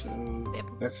 So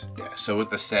that's So with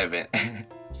the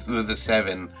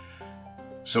 7,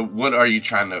 so what are you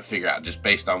trying to figure out? Just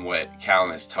based on what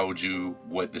Callan has told you,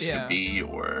 what this could be,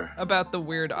 or about the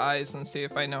weird eyes, and see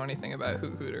if I know anything about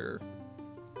Hoothoot or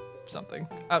something.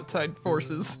 Outside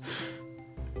forces.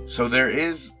 So there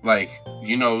is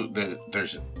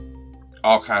there's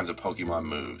all kinds of Pokemon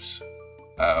moves.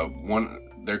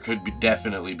 There could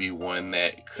definitely be one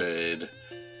that could.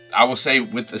 I will say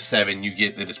with the 7, you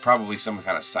get that it's probably some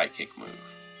kind of psychic move.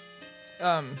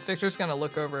 Victor's gonna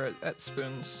look over at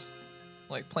Spoons,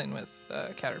 like playing with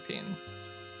Caterpie, and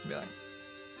be like,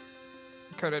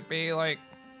 could it be like,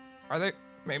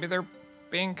 maybe they're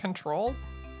being controlled?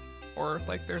 Or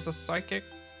like there's a psychic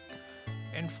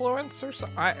influence or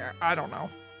something? I don't know.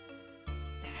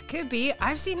 That could be.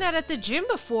 I've seen that at the gym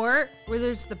before, where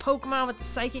there's the Pokemon with the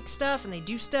psychic stuff, and they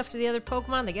do stuff to the other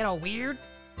Pokemon. They get all weird.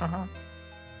 Uh-huh.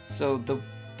 So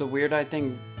the Weird Eye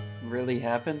thing really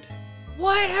happened?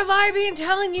 What have I been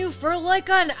telling you for like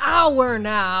an hour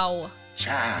now?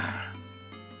 Cha.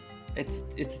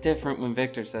 It's different when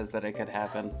Victor says that it could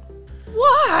happen.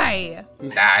 Why?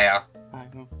 Dial. I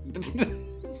don't.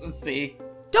 See.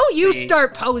 Don't you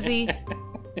start, Posey.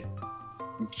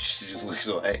 She just looks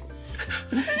away.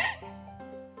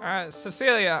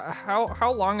 Cecilia,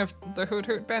 how long have the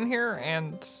Hoothoot been here,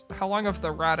 and how long have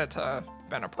the Rattata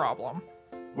been a problem?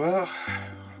 Well,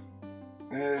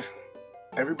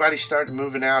 everybody started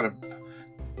moving out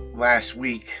last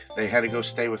week. They had to go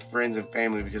stay with friends and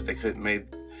family because they couldn't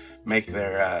make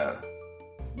their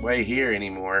way here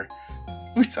anymore.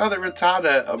 We saw the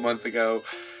Rattata a month ago,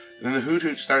 and then the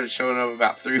Hoothoot started showing up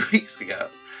about 3 weeks ago.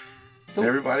 So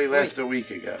everybody left a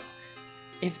week ago.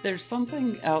 If there's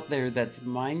something out there that's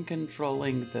mind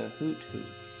controlling the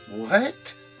Hoothoots,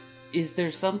 What? is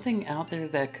there something out there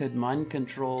that could mind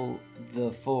control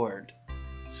the Ford?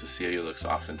 Cecilia looks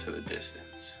off into the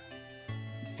distance.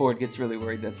 Ford gets really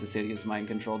worried that Cecilia's mind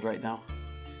controlled right now.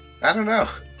 I don't know,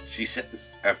 she says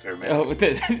after a minute. Oh,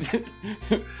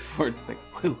 Ford's like,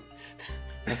 whew,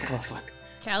 that's a close one.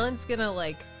 Callan's gonna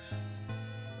like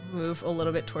move a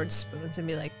little bit towards Spoons and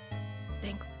be like,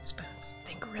 think, Spoons,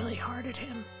 think really hard at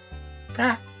him.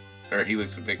 Ah. Or he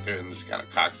looks at Victor and just kind of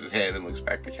cocks his head and looks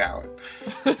back to Callan.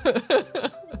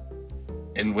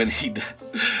 And when he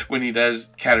does,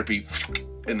 Caterpie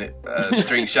and a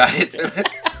string shot hits him.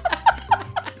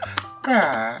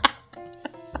 Ah.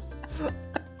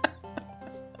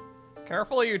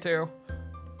 Careful, you two.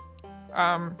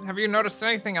 Have you noticed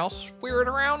anything else weird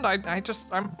around? I'm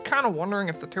kind of wondering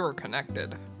if the two are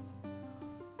connected.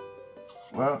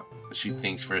 Well, she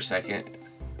thinks for a second.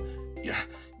 Yeah,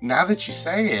 now that you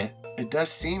say it, it does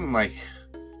seem like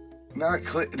now it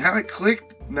clicked.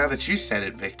 Now that you said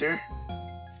it, Victor.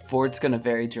 Ford's gonna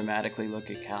very dramatically look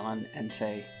at Callan and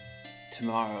say,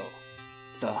 tomorrow,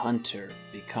 the hunter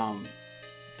become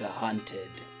the hunted.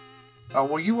 Oh,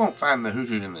 well, you won't find the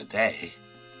Hoothoot in the day.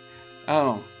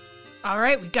 Oh. All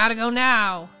right, we gotta go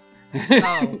now.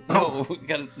 Oh, we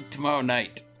gotta tomorrow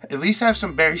night. At least have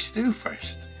some berry stew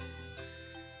first.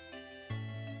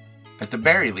 At the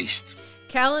very least.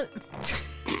 Callan.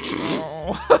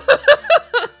 Oh.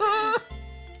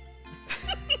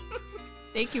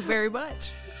 Thank you very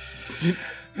much.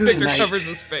 Victor Tonight, covers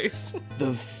his face.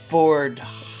 the Ford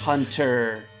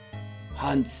hunter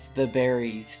hunts the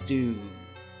berry stew.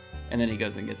 And then he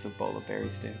goes and gets a bowl of berry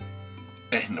stew.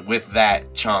 And with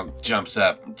that, Chonk jumps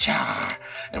up cha,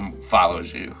 and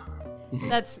follows you.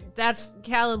 That's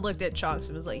Callan looked at Chonks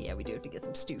and was like, yeah, we do have to get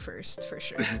some stew first, for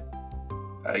sure.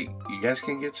 You guys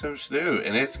can get some stew,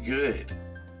 and it's good.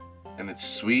 And it's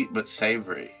sweet but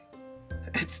savory.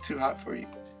 It's too hot for you.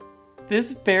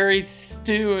 This berry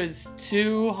stew is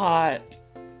too hot.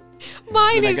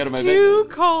 Mine Then I go is to my too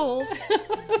cold.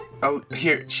 Oh,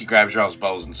 here. She grabs y'all's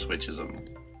bowls and switches them.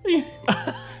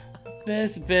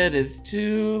 This bed is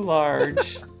too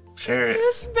large. Share it.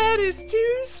 This bed is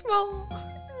too small.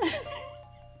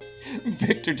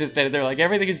 Victor just standing there like,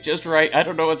 everything is just right. I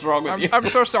don't know what's wrong with you. I'm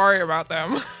so sorry about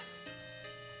them.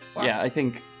 Wow. Yeah, I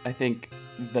think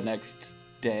the next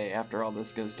day after all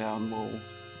this goes down, we'll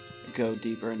go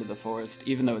deeper into the forest.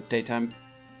 Even though it's daytime,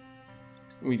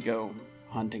 we'd go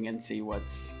hunting and see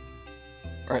what's...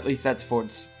 Or at least that's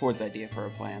Ford's idea for a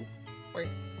plan.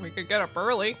 We could get up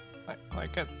early,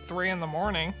 like at 3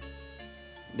 a.m.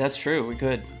 That's true, we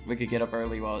could. We could get up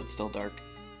early while it's still dark.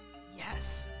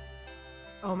 Yes.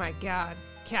 Oh my god.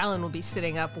 Callan will be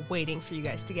sitting up waiting for you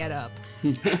guys to get up.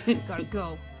 Gotta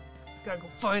go. Gotta go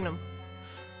find him.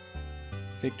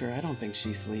 Victor, I don't think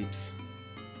she sleeps.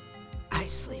 I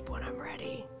sleep when I'm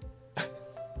ready.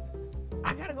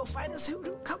 I gotta go find this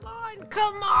Hoothoot. Come on!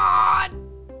 Come on!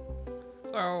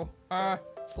 So,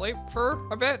 sleep for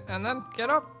a bit and then get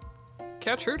up.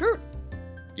 Catch Hoothoot.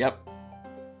 Yep.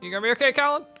 You gonna be okay,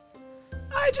 Callan?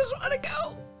 I just want to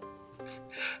go.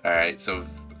 All right, so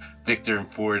Victor and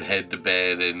Ford head to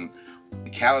bed, and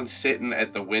Callan's sitting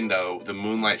at the window, the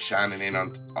moonlight shining in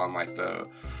on like the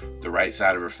right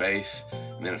side of her face,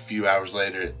 and then a few hours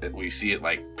later, we see it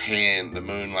like pan, the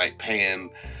moonlight pan,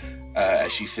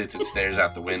 as she sits and stares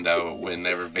out the window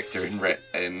whenever Victor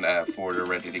and Ford are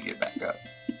ready to get back up.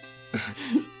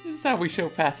 This is how we show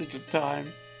passage of time.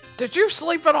 Did you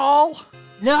sleep at all?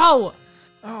 No.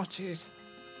 Oh, jeez.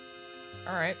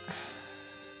 All right.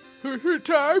 Hoothoot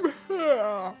time.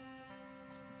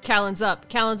 Callan's up,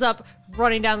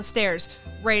 running down the stairs,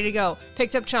 ready to go.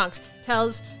 Picked up Chunks,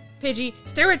 tells Pidgey,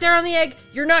 stay right there on the egg.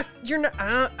 You're not,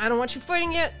 I don't want you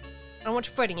fighting it.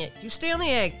 You stay on the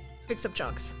egg. Picks up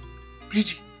Chunks.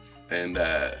 And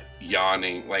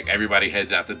yawning, like everybody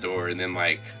heads out the door, and then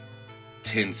like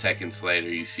 10 seconds later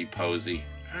you see Posey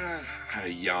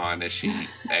yawn as she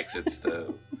exits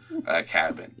the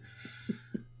cabin.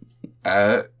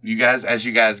 As you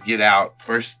guys get out,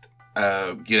 first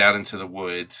get out into the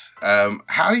woods.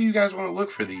 How do you guys want to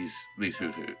look for these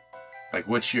Hoothoot? Like,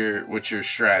 what's your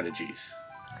strategies?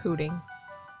 Hooting.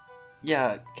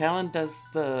 Yeah, Callan does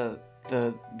the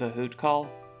hoot call.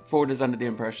 Ford is under the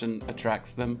impression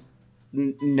attracts them.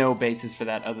 No basis for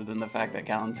that other than the fact that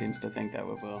Callan seems to think that it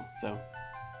will. So,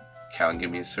 Callan,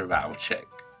 give me a survival check.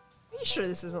 Are you sure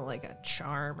this isn't like a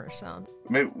charm or something?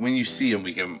 Maybe when you see him,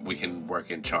 we can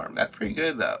work in charm. That's pretty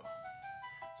good though.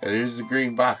 So there's the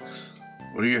green box.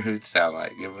 What do your hoots sound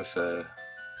like? Give us a.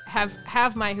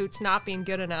 Have my hoots not been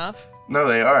good enough? No,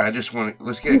 they are. I just want to.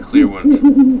 Let's get a clear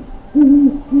one.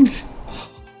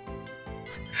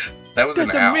 That was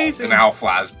That's an owl. amazing. An owl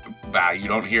flies by. You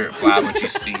don't hear it fly, but you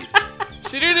see it.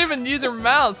 She didn't even use her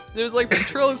mouth. It was like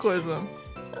ventriloquism.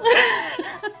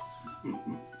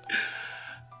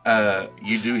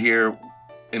 You do hear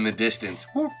in the distance,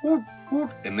 whoop, whoop,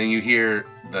 whoop, and then you hear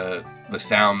the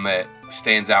sound that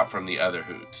stands out from the other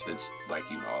hoots. That's like,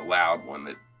 a loud one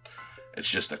that it's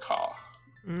just a caw.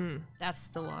 That's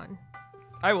the one.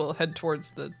 I will head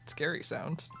towards the scary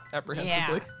sound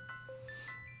apprehensively. Yeah.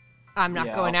 I'm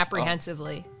not going I'll-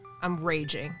 apprehensively. I'm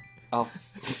raging. I'll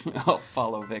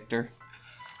follow Victor.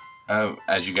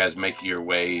 As you guys make your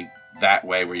way that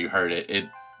way where you heard it,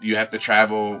 you have to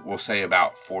travel, we'll say,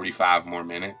 about 45 more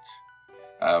minutes.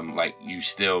 Like, you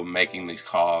still making these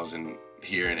calls and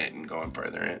hearing it and going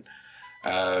further in.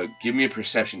 Give me a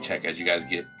perception check as you guys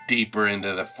get deeper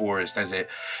into the forest, as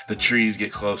the trees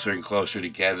get closer and closer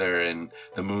together and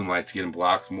the moonlight's getting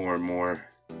blocked more and more.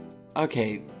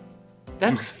 Okay,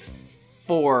 that's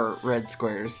 4 red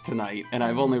squares tonight, and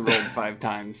I've only rolled 5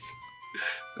 times.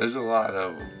 There's a lot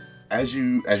of them. As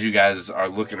you guys are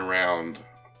looking around,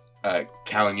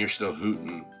 Callan, you're still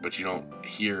hooting, but you don't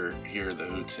hear the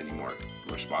hoots anymore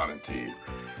responding to you.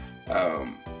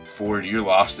 Ford, you're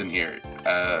lost in here.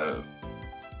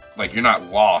 Like, you're not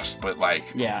lost, but like,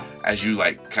 Yeah. as you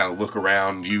like kind of look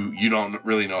around, you don't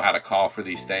really know how to call for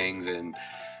these things, and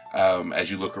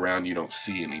as you look around, you don't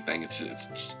see anything. It's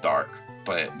just dark.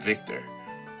 But Victor,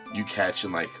 you catch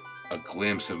in like a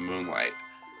glimpse of moonlight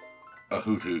a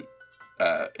Hoothoot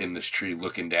in this tree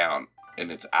looking down,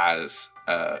 and its eyes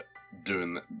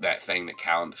doing that thing that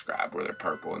Callan described, where they're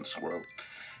purple and swirled.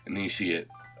 And then you see it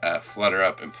flutter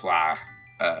up and fly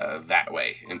that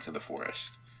way into the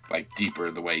forest, like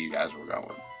deeper the way you guys were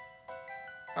going.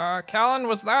 Callan,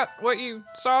 was that what you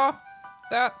saw?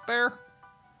 That there?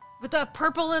 With the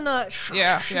purple and the...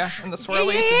 Yeah, and the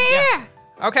swirlies. Yeah!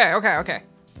 Okay.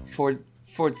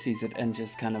 Ford sees it and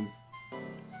just kind of,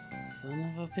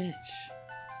 son of a bitch,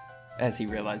 as he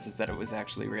realizes that it was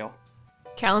actually real.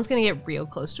 Callan's gonna get real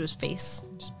close to his face,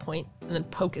 just point, and then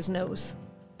poke his nose.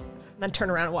 And then turn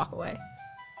around and walk away.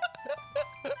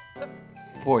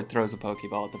 Ford throws a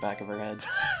Pokeball at the back of her head.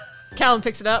 Callan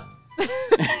picks it up.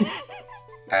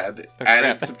 Add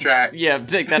and subtract. Yeah,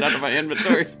 take that out of my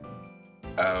inventory.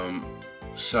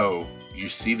 So you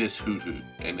see this Hoothoot,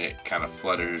 and it kind of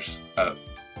flutters up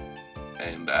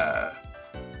and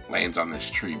lands on this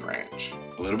tree branch.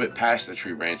 A little bit past the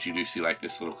tree branch, you do see like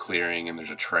this little clearing, and there's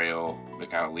a trail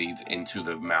that kind of leads into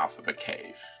the mouth of a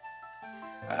cave.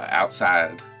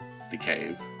 Outside the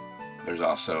cave, there's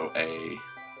also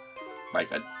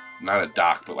not a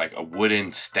dock, but like a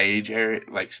wooden staging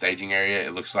area.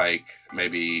 It looks like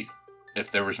maybe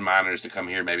if there was miners to come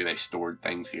here, maybe they stored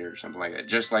things here or something like that.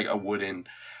 Just like a wooden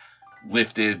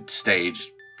lifted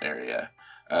stage area.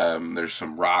 There's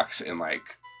some rocks and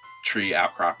like tree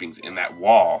outcroppings in that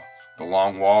wall. The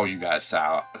long wall you guys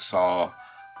saw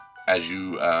as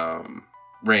you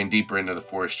ran deeper into the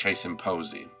forest chasing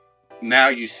Posey. Now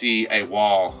you see a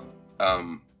wall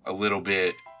a little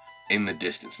bit in the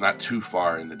distance, not too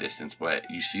far in the distance, but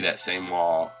you see that same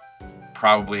wall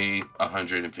probably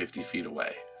 150 feet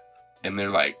away. And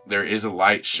there is a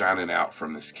light shining out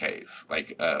from this cave,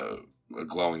 like a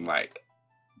glowing light.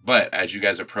 But as you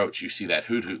guys approach, you see that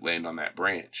Hoothoot land on that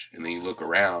branch. And then you look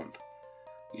around,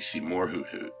 you see more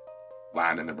Hoothoot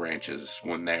lining the branches.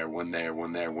 One there, one there,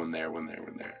 one there, one there, one there,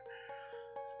 one there.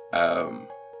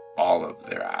 All of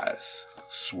their eyes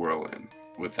swirling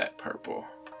with that purple.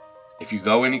 If you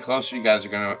go any closer, you guys are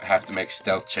going to have to make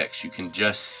stealth checks. You can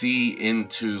just see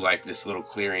into like this little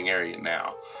clearing area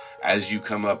now. As you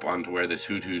come up onto where this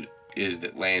Hoothoot is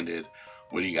that landed,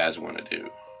 what do you guys want to do?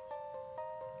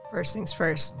 First things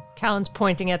first, Callan's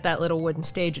pointing at that little wooden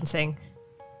stage and saying,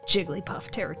 Jigglypuff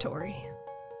territory.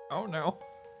 Oh no.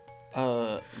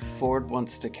 Ford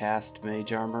wants to cast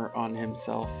Mage Armor on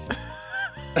himself.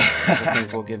 I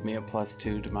think will give me a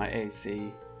 +2 to my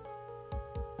AC.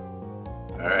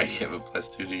 Alright, you have a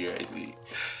 +2 to your AC.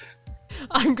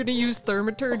 I'm gonna use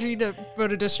Thaumaturgy to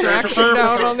put a distraction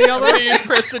down on the I'm other. gonna use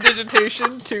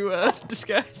prestidigitation to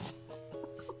disguise.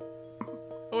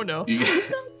 Oh no.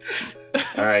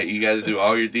 Alright, you guys do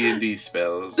all your D&D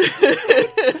spells.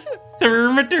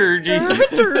 Thaumaturgy.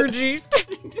 Thaumaturgy.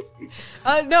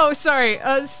 No, sorry.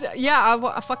 I'm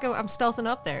stealthing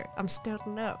up there. I'm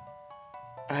stealthing up.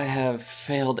 I have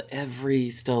failed every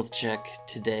stealth check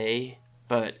today,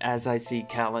 but as I see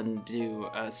Callan do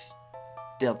a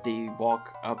stealthy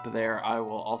walk up there, I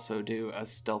will also do a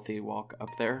stealthy walk up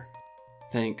there.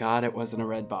 Thank God it wasn't a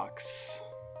red box.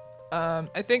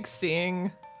 I think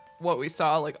seeing what we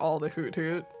saw, like all the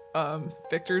Hoothoot,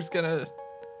 Victor's gonna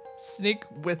sneak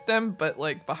with them, but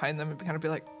like behind them and kind of be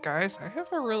like, guys, I have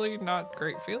a really not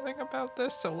great feeling about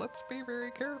this, so let's be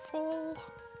very careful.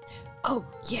 Oh,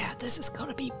 yeah, this is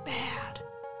gonna be bad.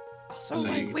 Also, So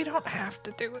like, you- we don't have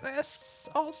to do this,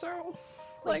 also.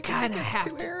 We Like, kinda if it gets have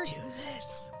too to hairy- do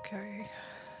this. Okay.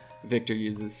 Victor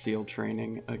uses SEAL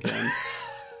training again.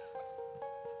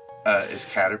 Is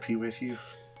Caterpie with you?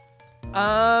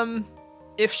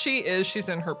 If she is, she's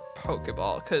in her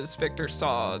Pokeball, because Victor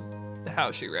saw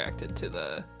how she reacted to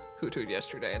the Hoothoot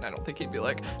yesterday, and I don't think he'd be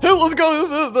like, hey, let's go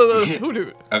to the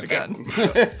Hoothoot Okay.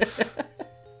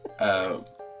 again.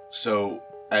 So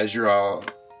as you're all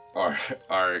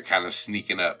are kind of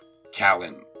sneaking up,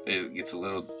 Callan, you get a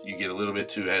little bit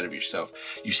too ahead of yourself.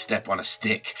 You step on a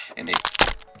stick and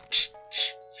it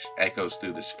echoes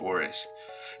through this forest.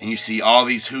 And you see all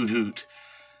these Hoothoot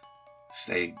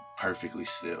stay perfectly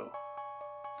still,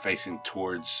 facing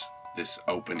towards this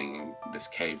opening, this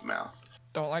cave mouth.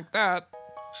 Don't like that.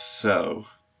 So,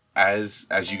 as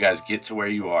you guys get to where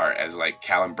you are, as like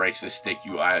Callan breaks this stick,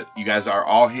 you guys are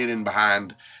all hidden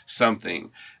behind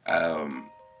something.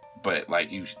 But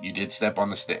like you did step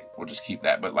on the stick. We'll just keep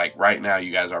that. But like right now,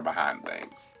 you guys are behind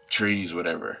things, trees,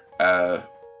 whatever.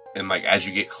 And like as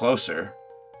you get closer,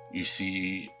 you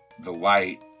see the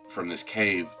light from this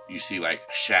cave. You see like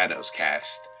shadows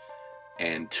cast,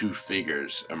 and two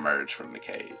figures emerge from the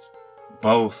cave,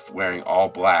 both wearing all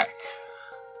black.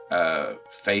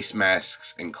 Face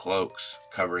masks and cloaks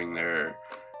covering their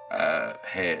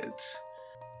heads.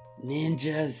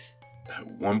 Ninjas.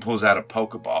 One pulls out a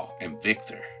Pokeball, and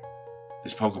Victor.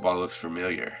 This Pokeball looks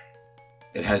familiar.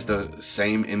 It has the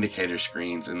same indicator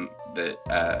screens and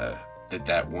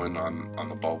that one on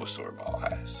the Bulbasaur ball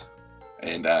has.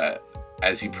 And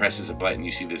as he presses a button,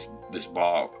 you see this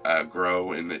ball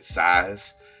grow in its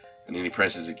size, and then he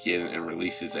presses again and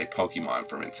releases a Pokemon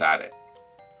from inside it.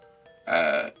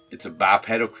 It's a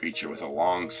bipedal creature with a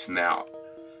long snout.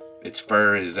 Its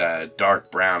fur is dark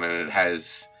brown, and it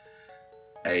has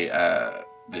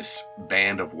this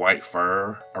band of white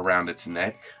fur around its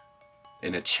neck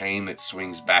and a chain that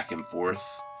swings back and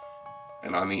forth.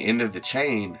 And on the end of the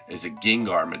chain is a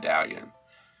Gengar medallion,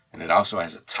 and it also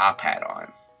has a top hat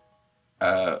on.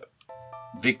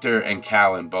 Victor and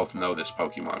Callan both know this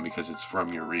Pokemon because it's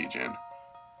from your region,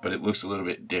 but it looks a little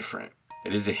bit different.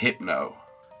 It is a Hypno.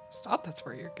 Thought that's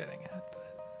where you're getting at,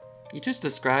 but You just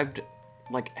described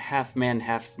like half man,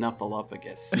 half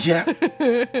Snuffleupagus. Yeah,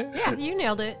 Yeah, you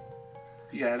nailed it.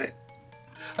 you got it.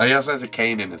 He also has a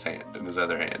cane in his hand, in his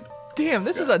other hand. damn,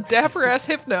 this is a dapper ass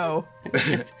Hypno.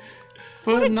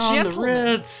 Putting on the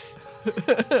gentleman. Ritz.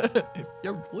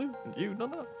 You're blue, you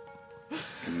don't know.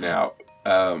 And now,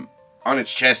 on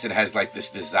its chest, it has like this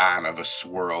design of a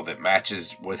swirl that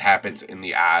matches what happens in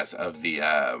the eyes of the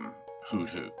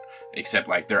Hoothoot. Except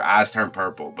like their eyes turn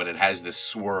purple, but it has this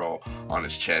swirl on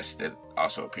its chest that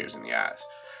also appears in the eyes.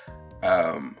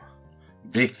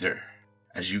 Victor,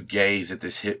 as you gaze at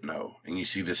this hypno and you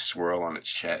see this swirl on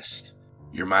its chest,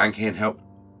 your mind can't help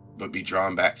but be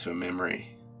drawn back to a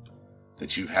memory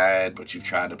that you've had but you've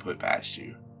tried to put past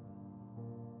you.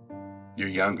 You're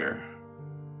younger.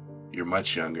 You're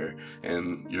much younger,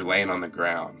 and you're laying on the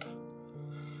ground.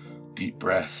 Deep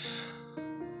breaths.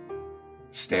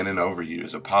 Standing over you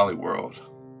is a polyworld,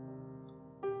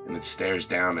 and it stares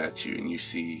down at you, and you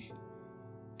see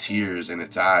tears in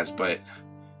its eyes, but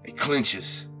it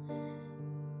clenches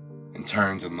and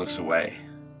turns and looks away.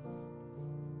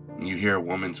 And you hear a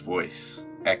woman's voice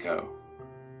echo.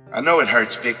 I know it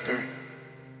hurts, Victor,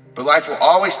 but life will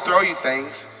always throw you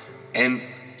things, and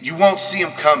you won't see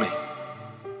them coming.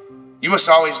 You must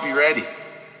always be ready.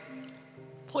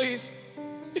 Please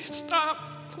stop,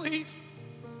 please.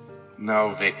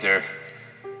 No, Victor.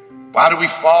 Why do we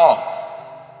fall?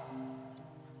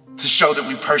 To show that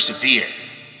we persevere.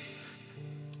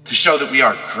 To show that we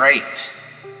are great.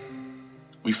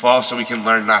 We fall so we can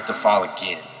learn not to fall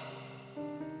again.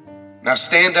 Now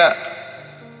stand up.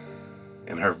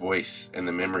 And her voice and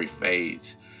the memory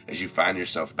fades as you find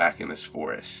yourself back in this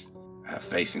forest,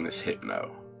 facing this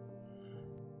hypno.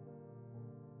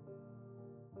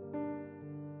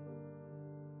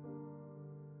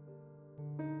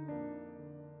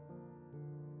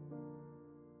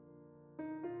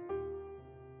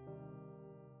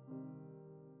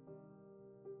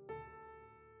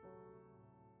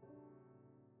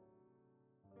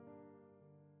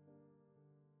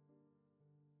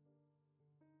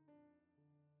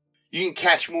 You can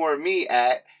catch more of me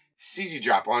at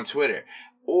CZDrop on Twitter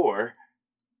or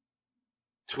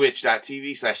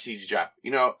twitch.tv/CZDrop.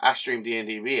 You know, I stream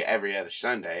D&DB every other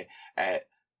Sunday at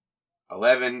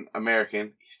 11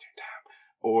 American Eastern Time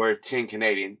or 10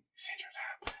 Canadian Central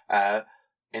Time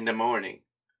in the morning.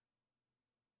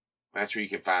 That's where you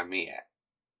can find me at.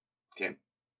 Tim.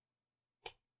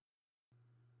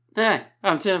 Hey,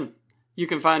 I'm Tim. You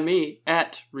can find me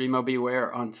at Remo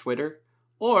Beware on Twitter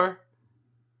or,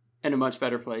 in a much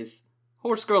better place,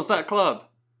 horsegirls.club,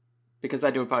 because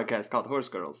I do a podcast called Horse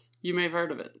Girls. You may have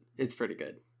heard of it. It's pretty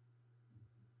good.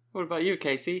 What about you,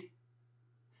 Casey?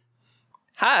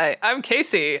 Hi, I'm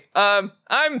Casey. I'm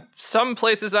some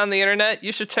places on the internet.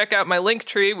 You should check out my link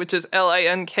tree, which is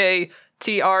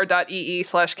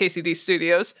linktr.ee/KCD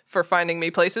Studios for finding me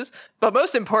places. But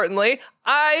most importantly,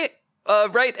 I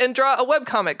write and draw a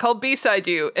webcomic called B-Side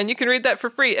You, and you can read that for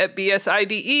free at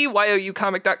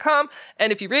bsideyoucomic.com.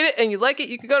 And if you read it and you like it,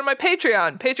 you can go to my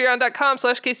Patreon,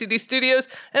 patreon.com/KCD Studios,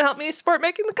 and help me support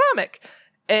making the comic.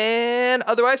 And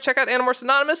otherwise, check out Animorphs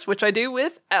Anonymous, which I do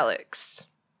with Alex.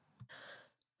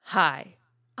 Hi,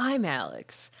 I'm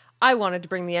Alex. I wanted to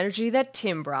bring the energy that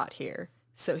Tim brought here,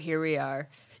 so here we are.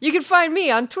 You can find me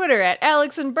on Twitter at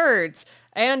AlexandBirds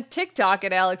and TikTok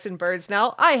at AlexandBirds.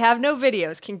 Now, I have no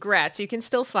videos. Congrats, you can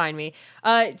still find me.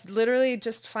 Literally,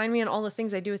 just find me on all the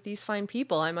things I do with these fine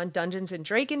people. I'm on Dungeons and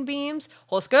Draken Beams,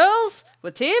 Horse Girls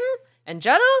with Tim and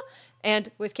Jenna,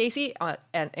 and with Casey at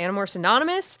Animorphs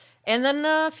Anonymous, and then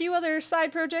a few other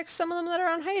side projects, some of them that are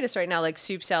on hiatus right now, like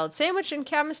Soup Salad Sandwich and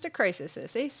Cat Mystic Crisis,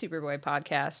 a Superboy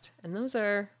podcast. And those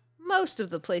are most of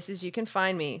the places you can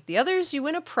find me. The others, you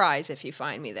win a prize if you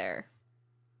find me there.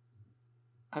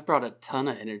 I brought a ton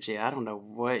of energy. I don't know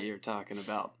what you're talking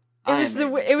about. It was the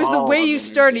way you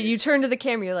started. You turned to the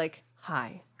camera, you're like,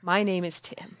 hi, my name is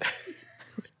Tim.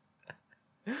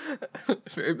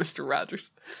 Very Mr.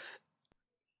 Rogers.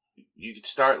 You could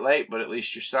start late, but at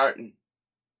least you're starting.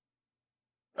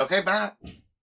 Okay, bye.